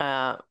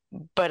 but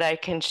I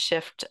can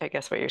shift, I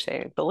guess what you're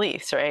saying,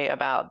 beliefs, right,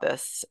 about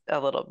this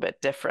a little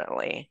bit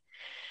differently.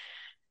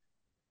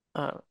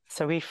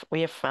 So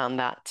we have found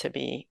that to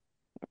be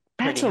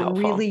That's pretty a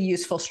helpful. really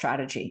useful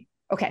strategy.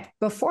 Okay,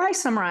 before I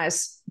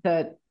summarize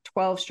the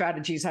 12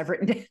 strategies I've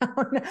written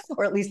down,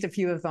 or at least a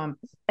few of them,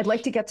 I'd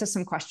like to get to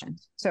some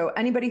questions. So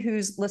anybody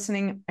who's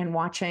listening and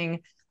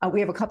watching,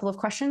 we have a couple of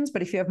questions,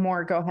 but if you have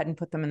more, go ahead and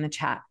put them in the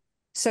chat.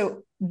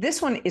 So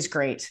this one is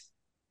great.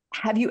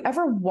 Have you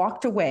ever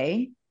walked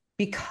away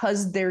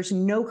because there's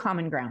no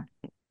common ground?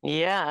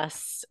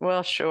 Yes.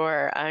 Well,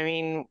 sure. I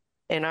mean,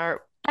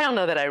 I don't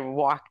know that I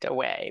walked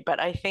away, but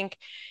I think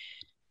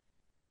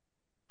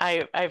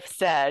I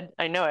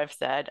know I've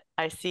said,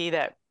 I see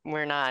that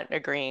we're not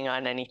agreeing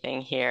on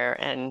anything here,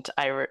 and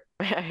I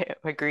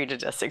agree to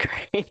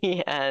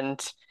disagree,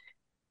 and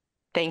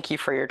thank you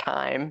for your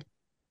time,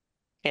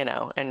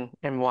 and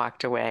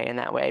walked away in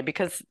that way,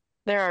 because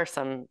there are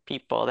some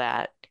people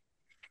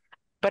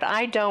but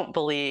I don't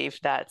believe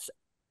that's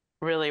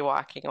really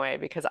walking away,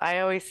 because I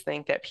always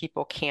think that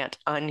people can't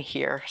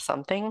unhear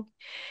something.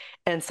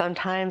 And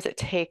sometimes it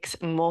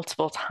takes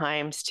multiple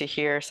times to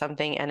hear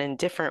something and in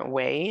different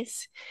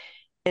ways.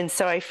 And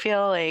so I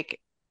feel like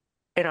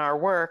in our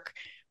work,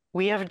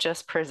 we have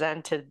just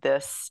presented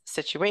this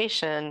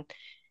situation,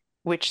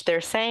 which they're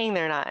saying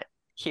they're not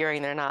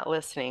hearing, they're not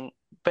listening,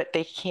 but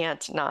they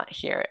can't not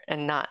hear it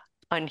and not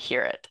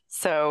unhear it.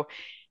 So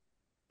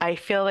I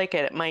feel like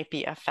it might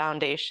be a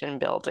foundation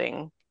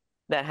building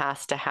that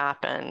has to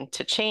happen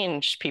to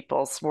change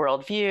people's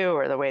worldview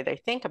or the way they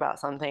think about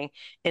something.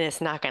 And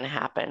it's not going to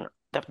happen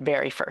the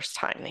very first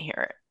time they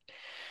hear it.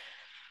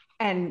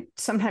 And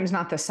sometimes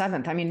not the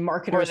seventh. I mean,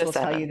 marketers will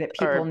tell you that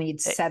people need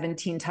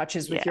 17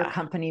 touches with your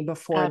company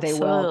before they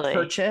will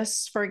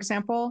purchase, for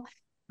example.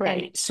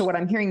 Right. And so what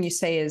I'm hearing you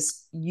say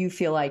is you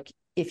feel like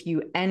if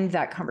you end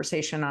that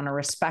conversation on a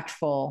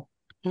respectful,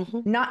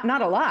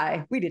 not a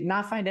lie, we did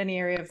not find any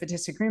area of a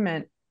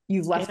disagreement,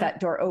 you've left that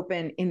door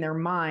open in their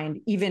mind,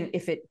 even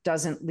if it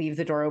doesn't leave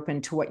the door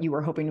open to what you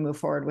were hoping to move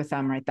forward with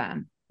them right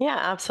then. Yeah,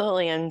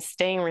 absolutely. And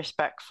staying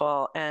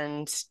respectful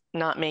and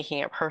not making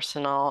it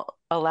personal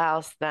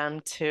allows them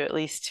to at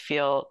least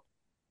feel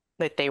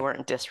that they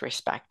weren't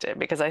disrespected.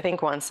 Because I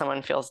think once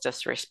someone feels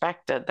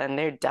disrespected, then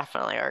they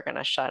definitely are going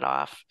to shut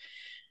off.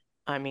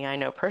 I mean, I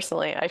know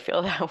personally I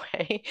feel that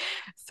way.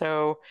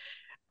 So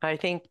I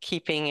think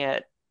keeping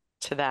it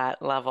to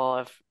that level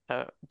of,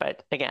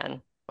 but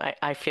again,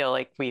 I feel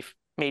like we've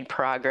made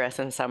progress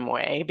in some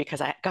way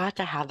because I got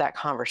to have that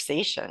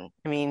conversation.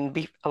 I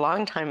mean, a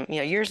long time,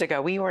 years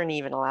ago, we weren't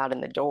even allowed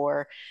in the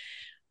door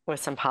with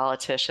some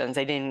politicians.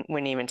 They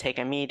wouldn't even take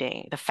a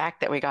meeting. The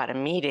fact that we got a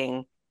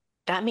meeting,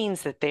 that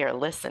means that they are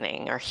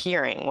listening or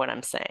hearing what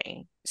I'm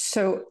saying.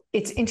 So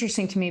it's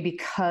interesting to me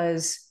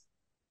because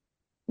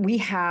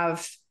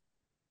if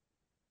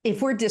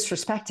we're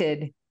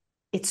disrespected,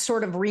 it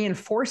sort of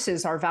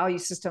reinforces our value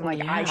system.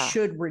 Like, I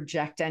should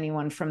reject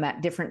anyone from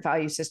that different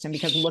value system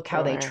because look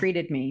how they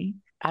treated me.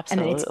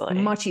 Absolutely. And then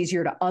it's much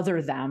easier to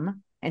other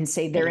them and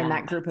say they're in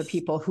that group of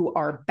people who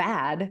are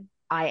bad.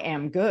 I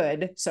am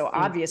good. So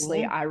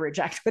obviously I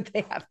reject what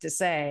they have to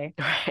say.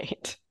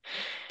 Right.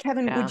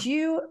 Kevin, would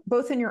you,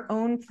 both in your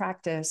own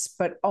practice,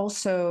 but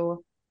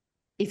also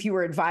if you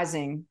were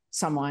advising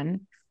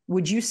someone,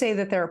 would you say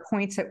that there are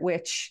points at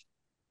which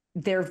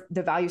the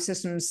value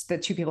systems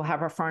that two people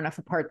have are far enough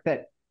apart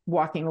that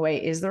walking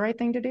away is the right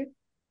thing to do?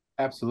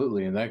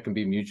 Absolutely. And that can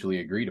be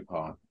mutually agreed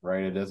upon,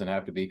 right? It doesn't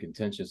have to be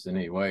contentious in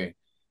any way.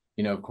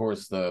 Of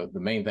course, the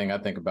main thing I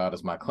think about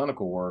is my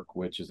clinical work,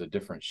 which is a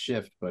different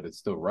shift, but it's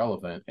still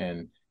relevant.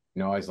 And,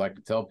 I always like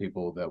to tell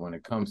people that when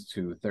it comes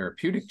to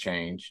therapeutic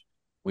change,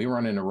 we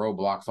run into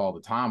roadblocks all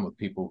the time with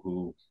people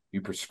who you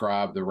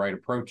prescribe the right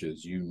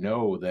approaches. You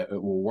know that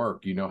it will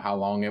work. You know how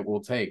long it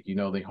will take. You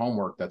know the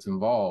homework that's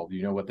involved.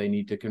 You know what they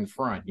need to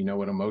confront. You know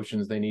what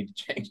emotions they need to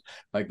change,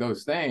 like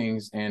those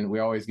things. And we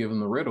always give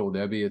them the riddle,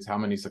 Debbie. It's how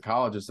many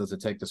psychologists does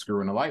it take to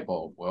screw in a light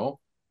bulb? Well,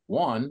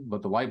 one,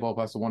 but the light bulb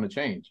has to want to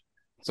change.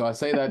 So I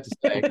say that to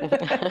say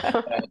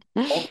that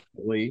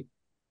ultimately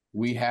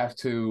we have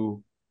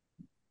to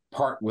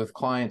part with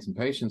clients and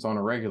patients on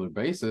a regular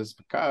basis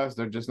because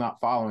they're just not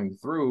following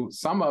through.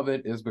 Some of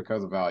it is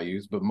because of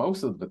values, but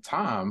most of the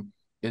time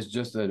it's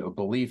just a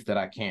belief that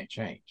I can't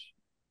change,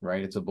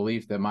 right? It's a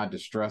belief that my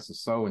distress is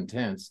so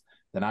intense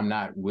that I'm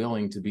not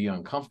willing to be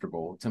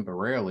uncomfortable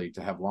temporarily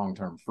to have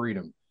long-term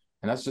freedom.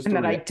 And that's just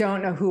that I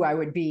don't know who I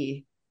would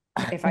be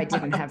if I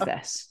didn't have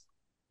this.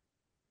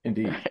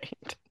 Indeed.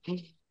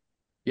 Right.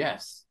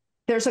 Yes.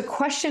 There's a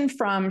question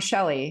from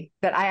Shelley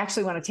that I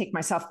actually want to take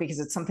myself because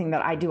it's something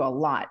that I do a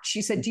lot.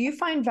 She said, do you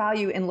find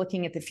value in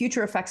looking at the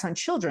future effects on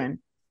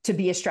children to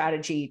be a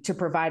strategy to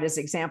provide as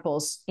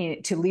examples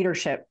to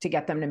leadership to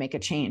get them to make a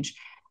change?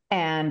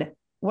 And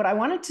what I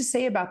wanted to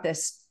say about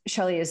this,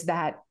 Shelley, is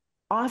that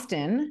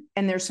often,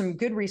 and there's some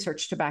good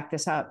research to back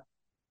this up,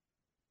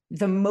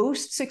 the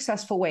most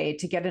successful way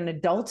to get an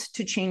adult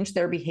to change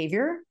their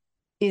behavior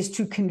is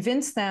to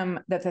convince them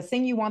that the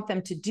thing you want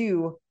them to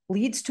do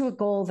leads to a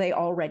goal they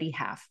already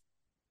have.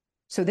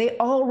 So they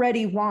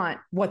already want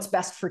what's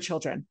best for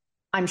children.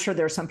 I'm sure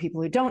there are some people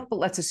who don't, but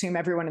let's assume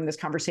everyone in this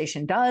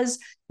conversation does.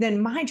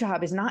 Then my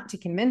job is not to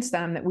convince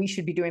them that we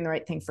should be doing the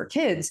right thing for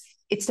kids.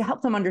 It's to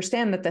help them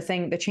understand that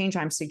the change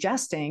I'm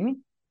suggesting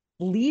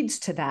leads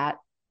to that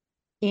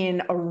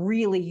in a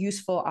really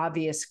useful,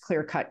 obvious,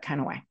 clear-cut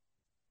kind of way.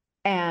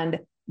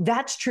 And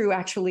that's true,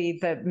 actually,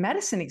 the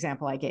medicine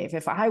example I gave.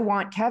 If I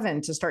want Kevin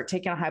to start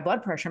taking a high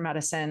blood pressure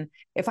medicine,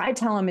 if I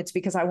tell him it's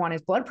because I want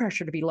his blood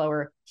pressure to be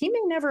lower, he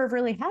may never have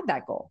really had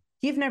that goal.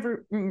 He'd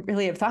never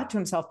really have thought to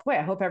himself, boy,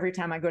 I hope every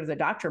time I go to the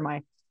doctor,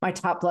 my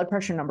top blood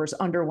pressure number is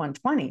under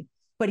 120.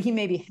 But he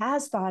maybe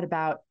has thought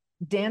about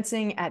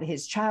dancing at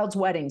his child's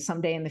wedding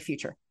someday in the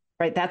future,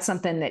 right? That's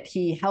something that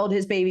he held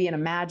his baby and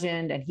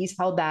imagined, and he's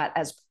held that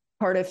as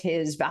part of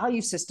his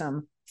value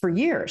system for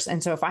years.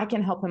 And so if I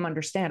can help him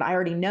understand, I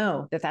already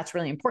know that that's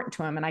really important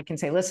to him. And I can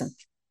say, listen,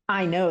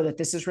 I know that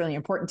this is really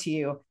important to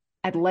you.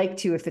 I'd like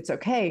to, if it's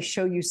okay,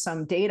 show you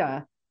some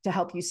data to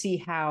help you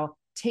see how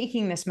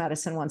taking this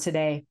medicine once a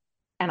day,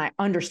 and I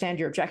understand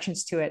your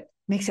objections to it,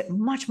 makes it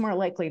much more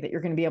likely that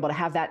you're going to be able to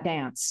have that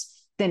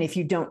dance than if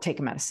you don't take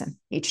a medicine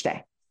each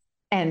day.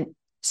 And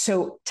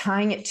so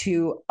tying it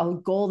to a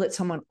goal that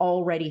someone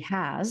already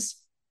has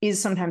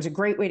is sometimes a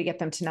great way to get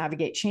them to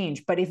navigate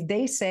change. But if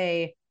they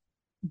say,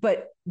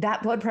 but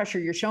that blood pressure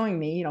you're showing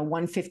me,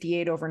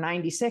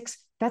 158/96,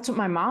 that's what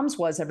my mom's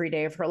was every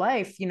day of her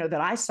life,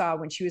 that I saw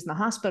when she was in the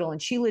hospital and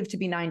she lived to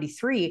be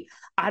 93.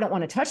 I don't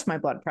want to touch my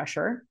blood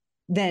pressure.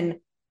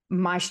 Then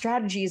my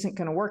strategy isn't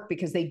going to work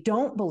because they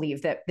don't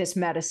believe that this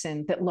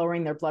medicine, that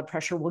lowering their blood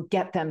pressure will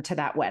get them to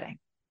that wedding.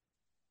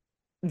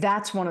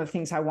 That's one of the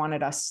things I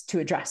wanted us to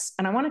address.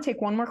 And I want to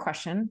take one more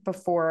question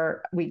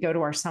before we go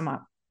to our sum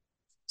up.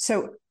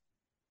 So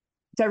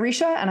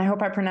Darisha, and I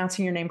hope I'm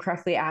pronouncing your name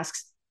correctly,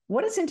 asks,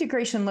 what does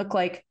integration look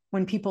like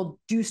when people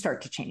do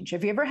start to change?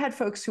 Have you ever had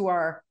folks who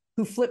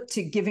flip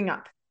to giving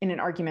up in an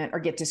argument or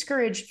get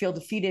discouraged, feel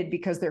defeated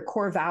because their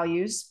core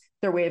values,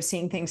 their way of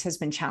seeing things has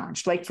been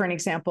challenged? Like, for an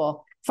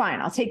example,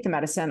 fine, I'll take the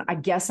medicine. I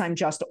guess I'm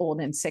just old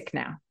and sick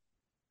now.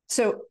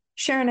 So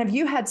Sharon, have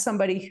you had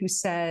somebody who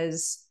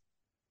says,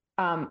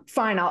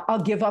 fine,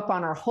 I'll give up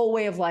on our whole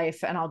way of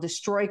life and I'll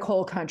destroy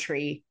coal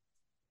country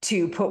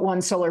to put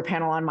one solar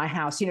panel on my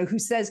house, who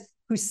says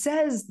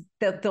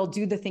that they'll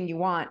do the thing you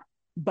want,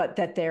 but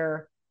that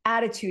their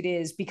attitude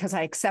is because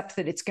I accept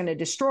that it's going to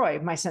destroy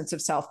my sense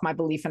of self, my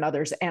belief in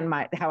others, and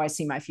how I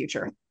see my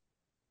future?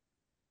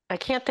 I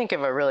can't think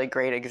of a really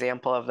great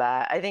example of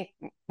that. I think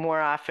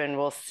more often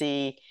we'll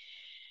see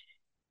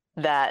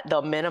that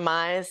they'll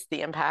minimize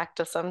the impact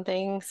of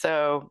something.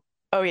 So,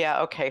 oh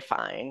yeah, okay,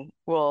 fine.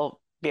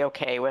 We'll be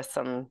okay with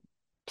some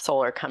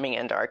solar coming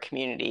into our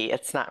community.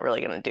 It's not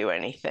really going to do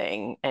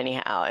anything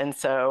anyhow. And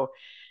so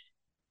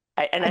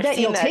I I've bet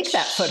seen you'll that take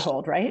that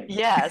foothold, right?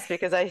 yes,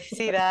 because I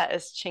see that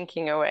as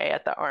chinking away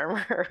at the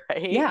armor,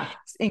 right? Yeah,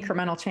 it's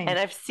incremental And change.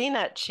 I've seen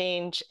that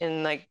change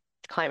in like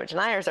climate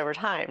deniers over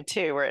time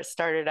too, where it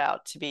started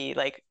out to be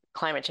like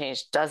climate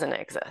change doesn't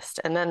exist.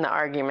 And then the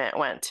argument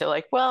went to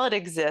like, well, it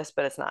exists,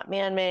 but it's not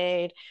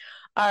man-made.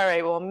 All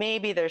right, well,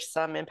 maybe there's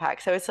some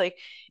impact. So it's like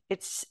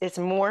it's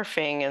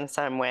morphing in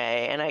some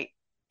way.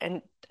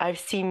 And I've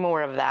seen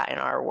more of that in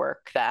our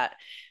work, that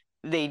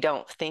they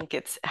don't think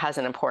it's has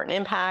an important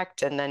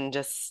impact, and then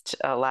just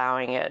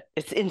allowing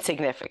it's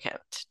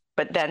insignificant,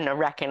 but then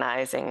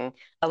recognizing,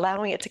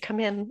 allowing it to come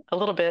in a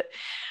little bit.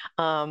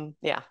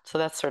 Yeah, so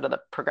that's sort of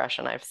the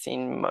progression I've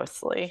seen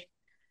mostly.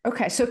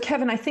 Okay, so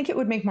Kevin, I think it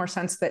would make more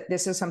sense that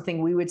this is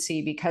something we would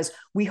see because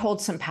we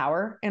hold some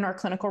power in our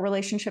clinical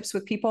relationships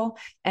with people,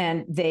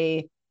 and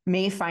they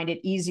may find it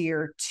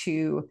easier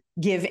to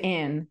give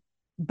in,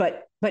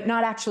 but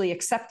not actually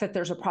accept that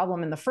there's a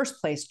problem in the first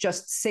place.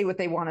 Just say what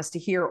they want us to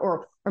hear,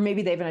 or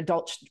maybe they have an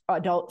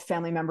adult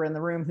family member in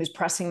the room who's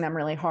pressing them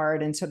really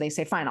hard, and so they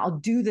say, "Fine, I'll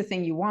do the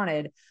thing you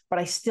wanted, but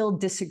I still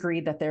disagree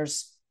that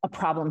there's a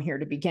problem here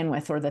to begin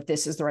with, or that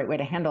this is the right way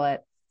to handle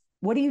it."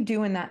 What do you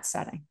do in that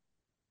setting?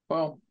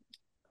 Well,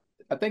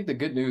 I think the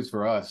good news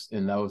for us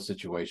in those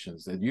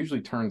situations, it usually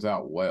turns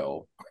out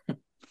well.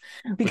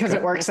 Because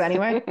it works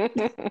anyway.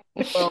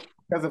 Well,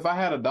 because if I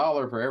had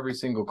 $1 for every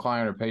single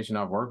client or patient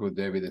I've worked with,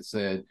 Debbie, that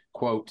said,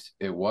 quote,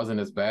 it wasn't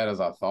as bad as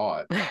I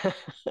thought,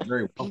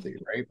 very wealthy,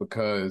 right?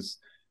 Because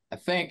I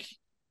think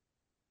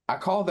I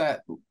call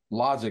that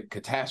logic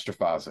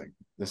catastrophizing.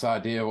 This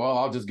idea, well,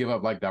 I'll just give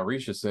up, like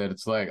Darisha said.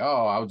 It's like,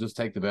 oh, I'll just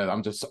take the bed.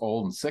 I'm just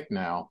old and sick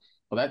now.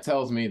 Well, that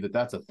tells me that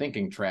that's a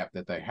thinking trap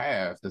that they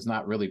have that's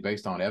not really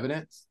based on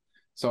evidence.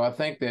 So I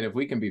think that if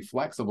we can be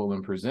flexible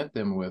and present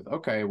them with,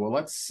 okay, well,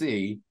 let's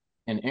see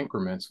in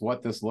increments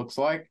what this looks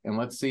like, and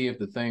let's see if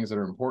the things that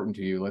are important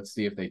to you, let's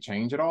see if they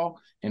change at all.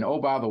 And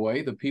oh, by the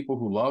way, the people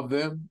who love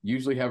them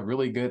usually have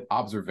really good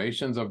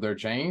observations of their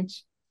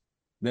change.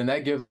 Then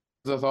that gives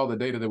us all the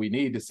data that we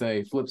need to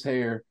say, Flip's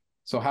hair,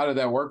 so how did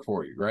that work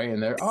for you, right?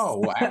 And they're, oh,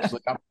 well,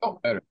 actually, I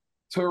felt better.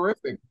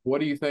 Terrific. What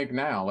do you think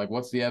now? Like,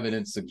 what's the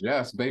evidence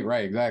suggest?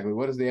 Right, exactly.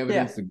 What does the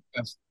evidence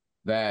suggest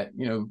that,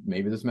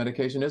 maybe this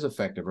medication is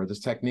effective, or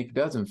this technique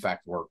does in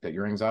fact work, that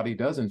your anxiety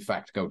does in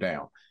fact go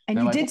down? And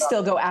you did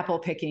still go apple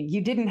picking. You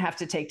didn't have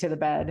to take to the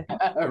bed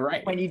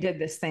right when you did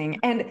this thing.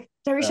 And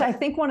Darisha, I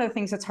think one of the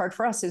things that's hard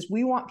for us is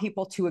we want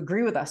people to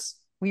agree with us.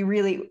 We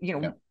really,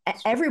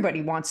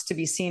 everybody wants to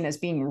be seen as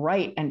being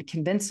right and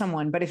convince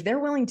someone. But if they're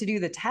willing to do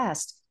the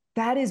test,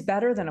 that is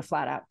better than a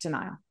flat out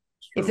denial.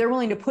 If they're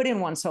willing to put in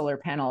one solar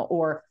panel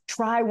or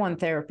try one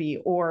therapy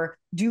or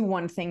do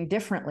one thing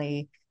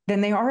differently,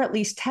 then they are at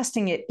least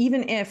testing it,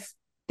 even if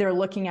they're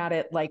looking at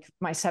it like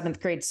my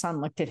 7th grade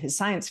son looked at his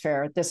science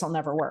fair. This will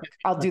never work.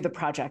 I'll do the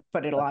project,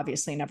 but it'll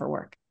obviously never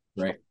work.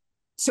 Right.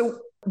 So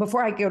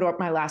before I go to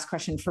my last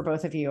question for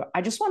both of you,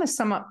 I just want to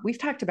sum up. We've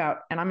talked about,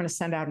 and I'm going to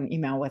send out an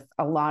email with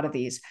a lot of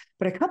these,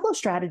 but a couple of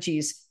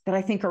strategies that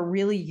I think are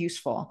really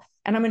useful.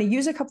 And I'm going to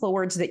use a couple of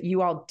words that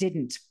you all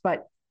didn't,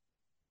 but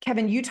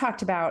Kevin, you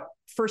talked about,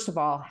 first of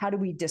all, how do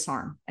we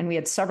disarm? And we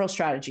had several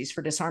strategies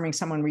for disarming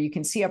someone where you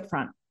can see up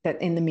front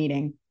that in the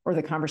meeting or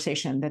the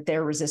conversation that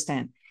they're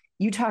resistant.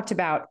 You talked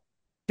about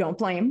don't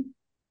blame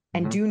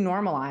and do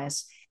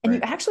normalize. And you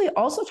actually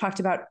also talked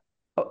about,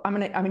 I'm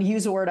gonna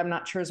use a word I'm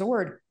not sure is a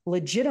word,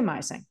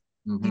 legitimizing.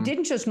 You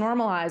didn't just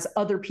normalize,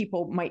 other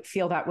people might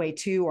feel that way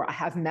too, or I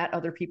have met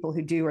other people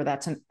who do, or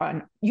that's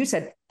you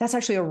said that's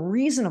actually a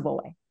reasonable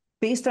way.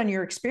 Based on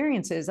your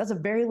experiences, that's a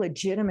very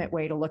legitimate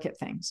way to look at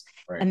things.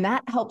 Right. And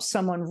that helps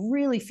someone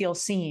really feel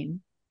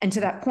seen. And to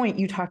that point,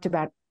 you talked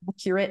about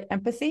accurate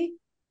empathy,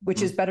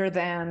 which is better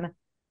than,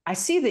 I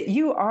see that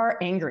you are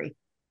angry.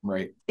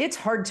 Right. It's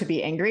hard to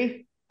be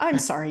angry. I'm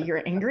sorry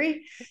you're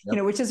angry,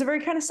 which is a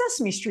very kind of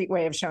Sesame Street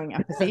way of showing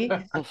empathy.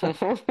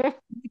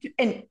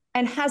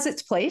 and has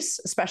its place,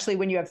 especially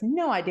when you have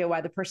no idea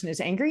why the person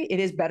is angry. It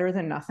is better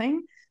than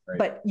nothing. Right.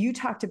 But you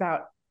talked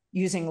about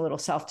using a little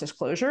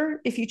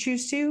self-disclosure if you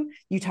choose to.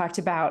 You talked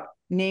about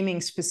naming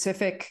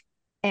specific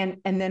and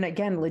then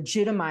again,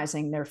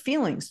 legitimizing their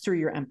feelings through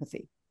your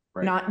empathy,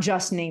 not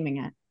just naming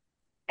it.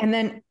 And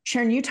then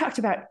Sharon, you talked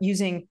about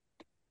using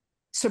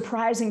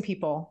surprising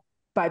people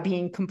by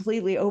being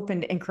completely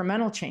open to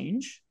incremental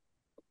change.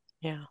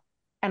 Yeah.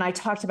 And I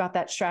talked about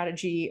that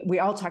strategy. We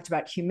all talked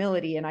about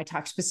humility, and I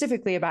talked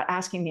specifically about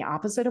asking the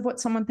opposite of what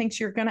someone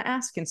thinks you're going to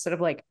ask, instead of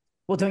like,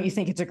 well, don't you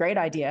think it's a great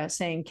idea?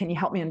 Saying, can you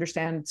help me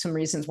understand some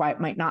reasons why it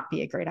might not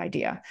be a great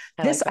idea?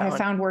 This I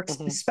found works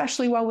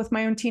especially well with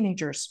my own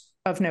teenagers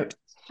of note.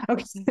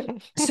 Okay.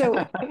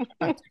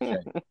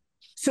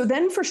 So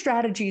then for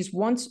strategies,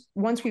 once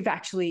we've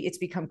actually, it's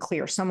become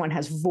clear, someone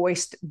has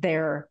voiced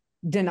their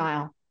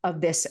denial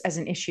of this as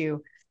an issue.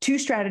 Two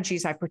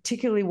strategies I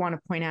particularly want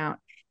to point out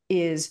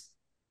is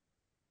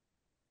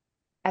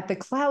at the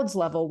clouds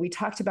level, we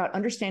talked about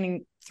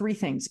understanding three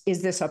things.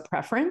 Is this a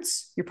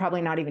preference? You're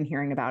probably not even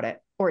hearing about it,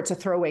 or it's a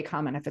throwaway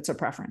comment if it's a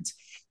preference.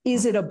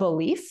 Is it a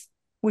belief,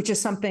 which is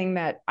something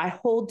that I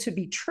hold to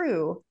be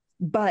true,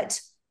 but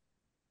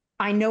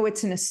I know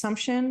it's an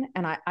assumption,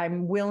 and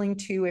I'm willing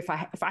to, if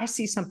I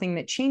see something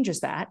that changes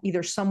that,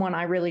 either someone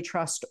I really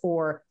trust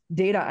or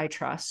data I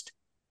trust,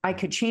 I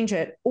could change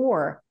it.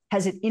 Or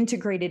has it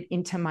integrated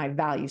into my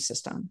value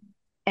system?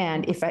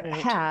 And if it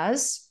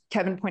has,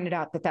 Kevin pointed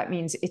out that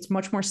means it's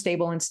much more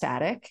stable and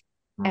static.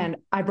 And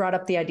I brought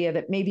up the idea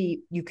that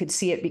maybe you could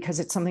see it because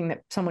it's something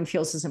that someone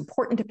feels is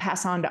important to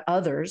pass on to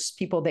others,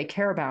 people they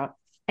care about,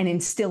 and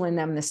instill in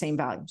them the same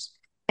values.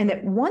 And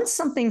that once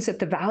something's at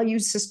the value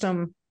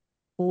system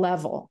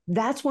level,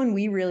 that's when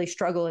we really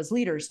struggle as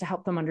leaders to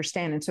help them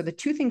understand. And so the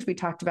two things we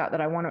talked about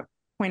that I want to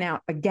point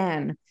out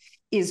again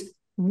is,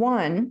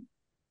 one,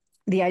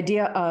 the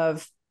idea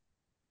of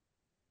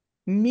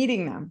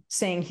meeting them,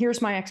 saying,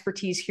 here's my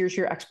expertise, here's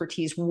your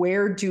expertise.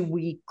 Where do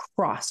we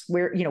cross?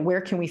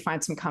 Where can we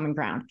find some common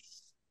ground?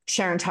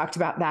 Sharon talked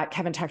about that.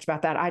 Kevin talked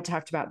about that. I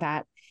talked about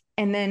that.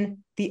 And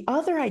then the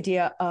other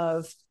idea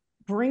of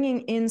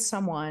bringing in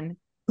someone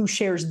who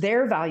shares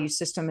their value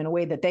system in a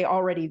way that they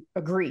already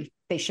agree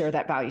they share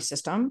that value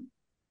system,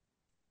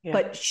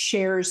 but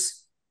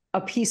shares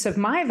a piece of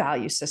my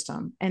value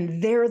system,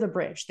 and they're the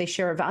bridge. They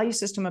share a value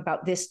system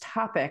about this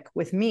topic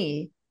with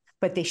me,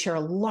 but they share a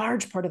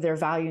large part of their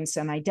values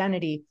and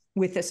identity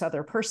with this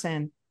other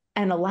person,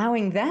 and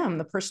allowing them,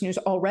 the person who's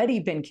already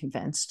been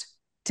convinced,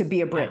 to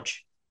be a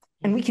bridge.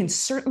 And we can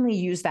certainly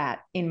use that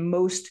in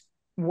most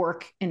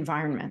work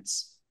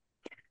environments.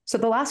 So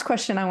the last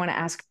question I want to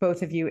ask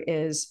both of you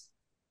is,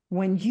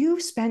 when you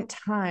spent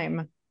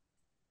time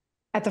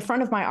at the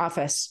front of my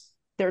office,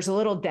 there's a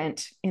little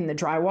dent in the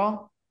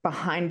drywall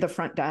behind the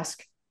front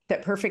desk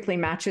that perfectly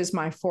matches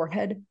my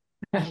forehead.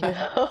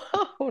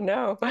 Oh,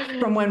 no.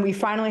 From when we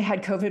finally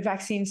had COVID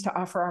vaccines to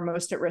offer our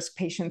most at-risk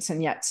patients,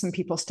 and yet some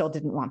people still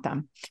didn't want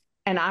them.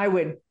 And I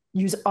would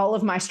use all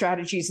of my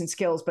strategies and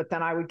skills, but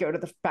then I would go to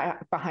the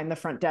behind the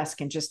front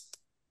desk and just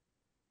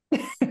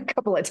a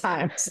couple of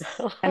times.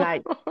 And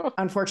I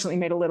unfortunately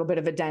made a little bit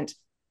of a dent,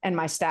 and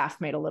my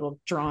staff made a little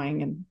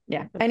drawing. And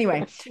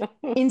anyway,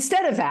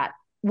 instead of that,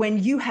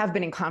 when you have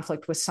been in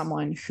conflict with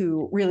someone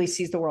who really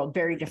sees the world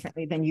very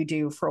differently than you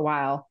do for a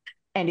while,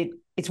 and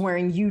it's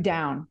wearing you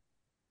down,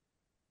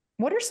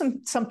 what are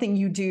something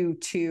you do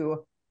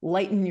to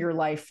lighten your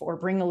life or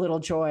bring a little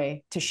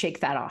joy to shake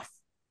that off?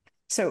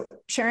 So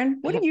Sharon,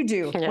 what do you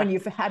do when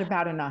you've had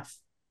about enough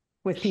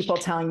with people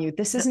telling you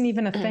this isn't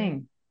even a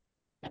thing?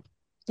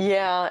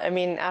 Yeah, I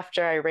mean,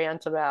 after I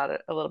rant about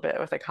it a little bit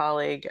with a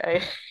colleague,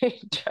 I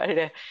try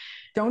to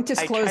don't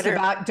disclose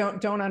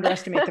don't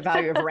underestimate the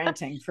value of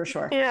ranting, for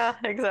sure. Yeah,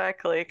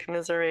 exactly.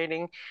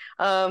 Commiserating.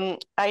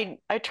 I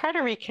try to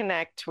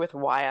reconnect with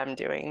why I'm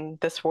doing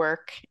this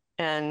work.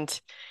 And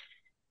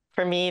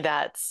for me,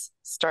 that's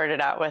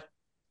started out with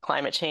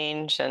climate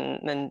change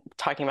and then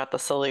talking about the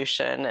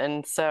solution.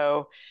 And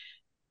so,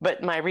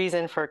 but my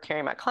reason for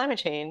caring about climate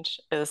change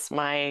is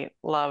my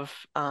love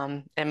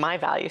and my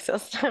value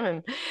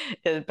system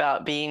is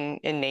about being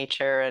in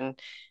nature and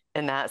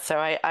that. So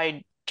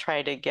I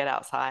try to get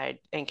outside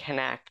and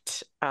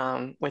connect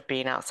with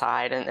being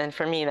outside. And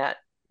for me, that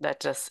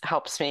just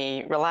helps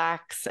me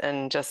relax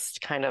and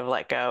just kind of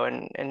let go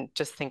and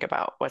just think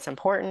about what's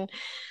important.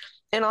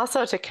 And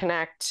also to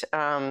connect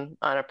on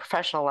a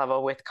professional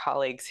level with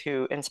colleagues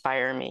who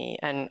inspire me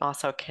and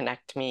also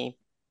connect me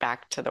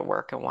back to the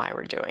work and why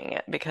we're doing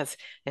it. Because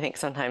I think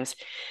sometimes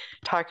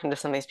talking to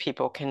some of these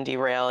people can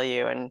derail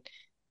you and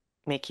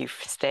make you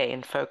stay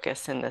and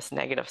focus in this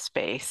negative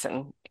space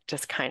and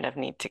just kind of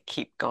need to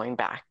keep going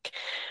back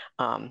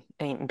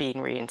and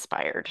being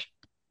re-inspired.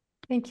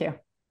 Thank you.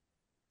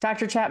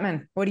 Dr.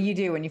 Chapman, what do you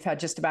do when you've had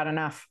just about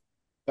enough?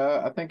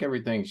 I think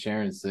everything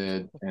Sharon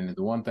said, and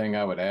the one thing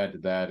I would add to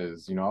that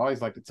is, I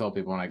always like to tell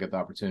people when I get the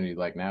opportunity,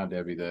 like now,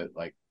 Debbie, that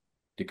like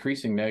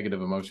decreasing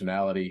negative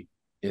emotionality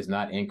is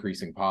not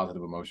increasing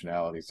positive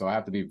emotionality. So I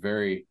have to be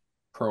very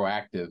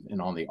proactive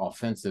and on the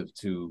offensive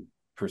to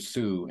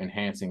pursue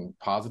enhancing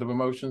positive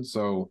emotions.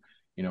 So,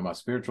 my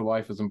spiritual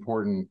life is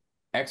important.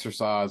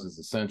 Exercise is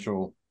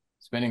essential.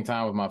 Spending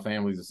time with my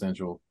family is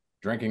essential.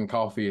 Drinking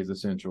coffee is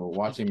essential.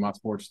 Watching my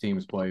sports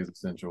teams play is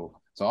essential.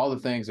 So all the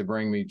things that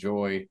bring me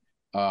joy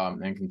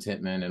and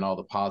contentment and all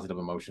the positive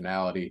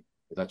emotionality,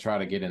 is I try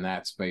to get in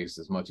that space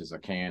as much as I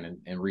can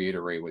and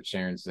reiterate what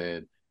Sharon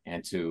said,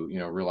 and to,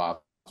 realize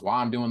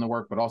why I'm doing the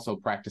work, but also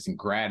practicing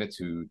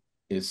gratitude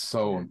is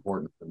so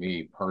important for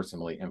me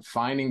personally. And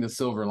finding the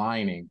silver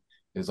lining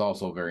is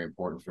also very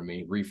important for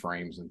me,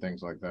 reframes and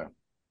things like that.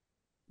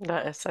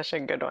 That is such a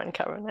good one,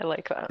 Kevin. I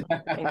like that.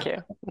 Thank you.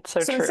 It's so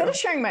true. Instead of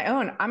sharing my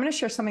own, I'm going to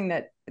share something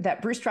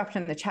that Bruce dropped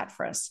in the chat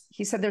for us.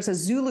 He said there's a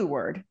Zulu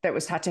word that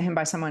was taught to him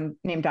by someone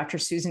named Dr.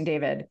 Susan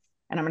David,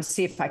 and I'm going to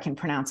see if I can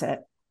pronounce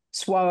it.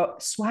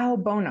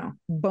 Swawubona,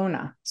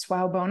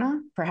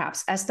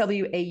 perhaps,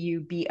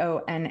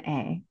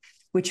 Swaubona,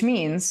 which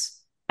means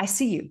I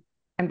see you.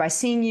 And by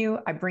seeing you,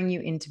 I bring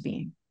you into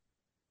being.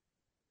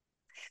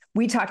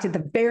 We talked at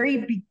the very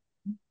beginning.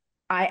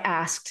 I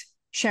asked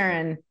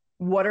Sharon,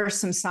 what are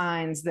some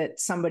signs that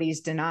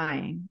somebody's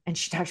denying? And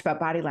she talked about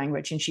body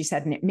language. And she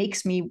said, and it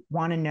makes me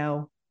want to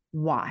know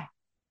why.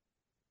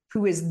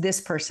 Who is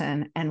this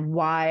person and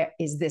why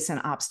is this an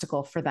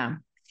obstacle for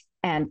them?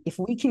 And if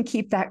we can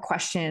keep that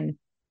question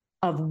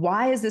of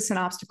why is this an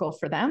obstacle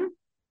for them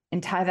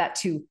and tie that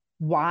to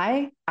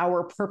why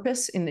our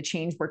purpose in the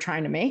change we're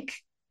trying to make,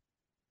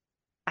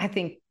 I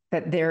think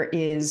that there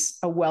is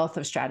a wealth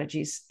of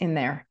strategies in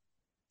there.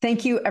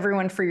 Thank you,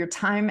 everyone, for your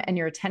time and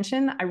your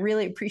attention. I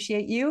really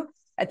appreciate you.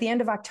 At the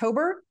end of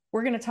October,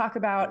 we're going to talk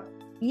about,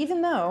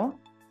 even though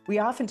we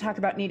often talk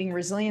about needing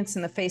resilience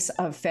in the face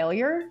of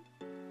failure,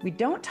 we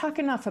don't talk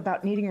enough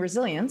about needing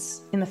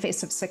resilience in the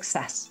face of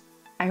success.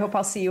 I hope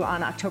I'll see you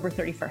on October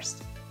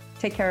 31st.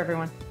 Take care,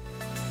 everyone.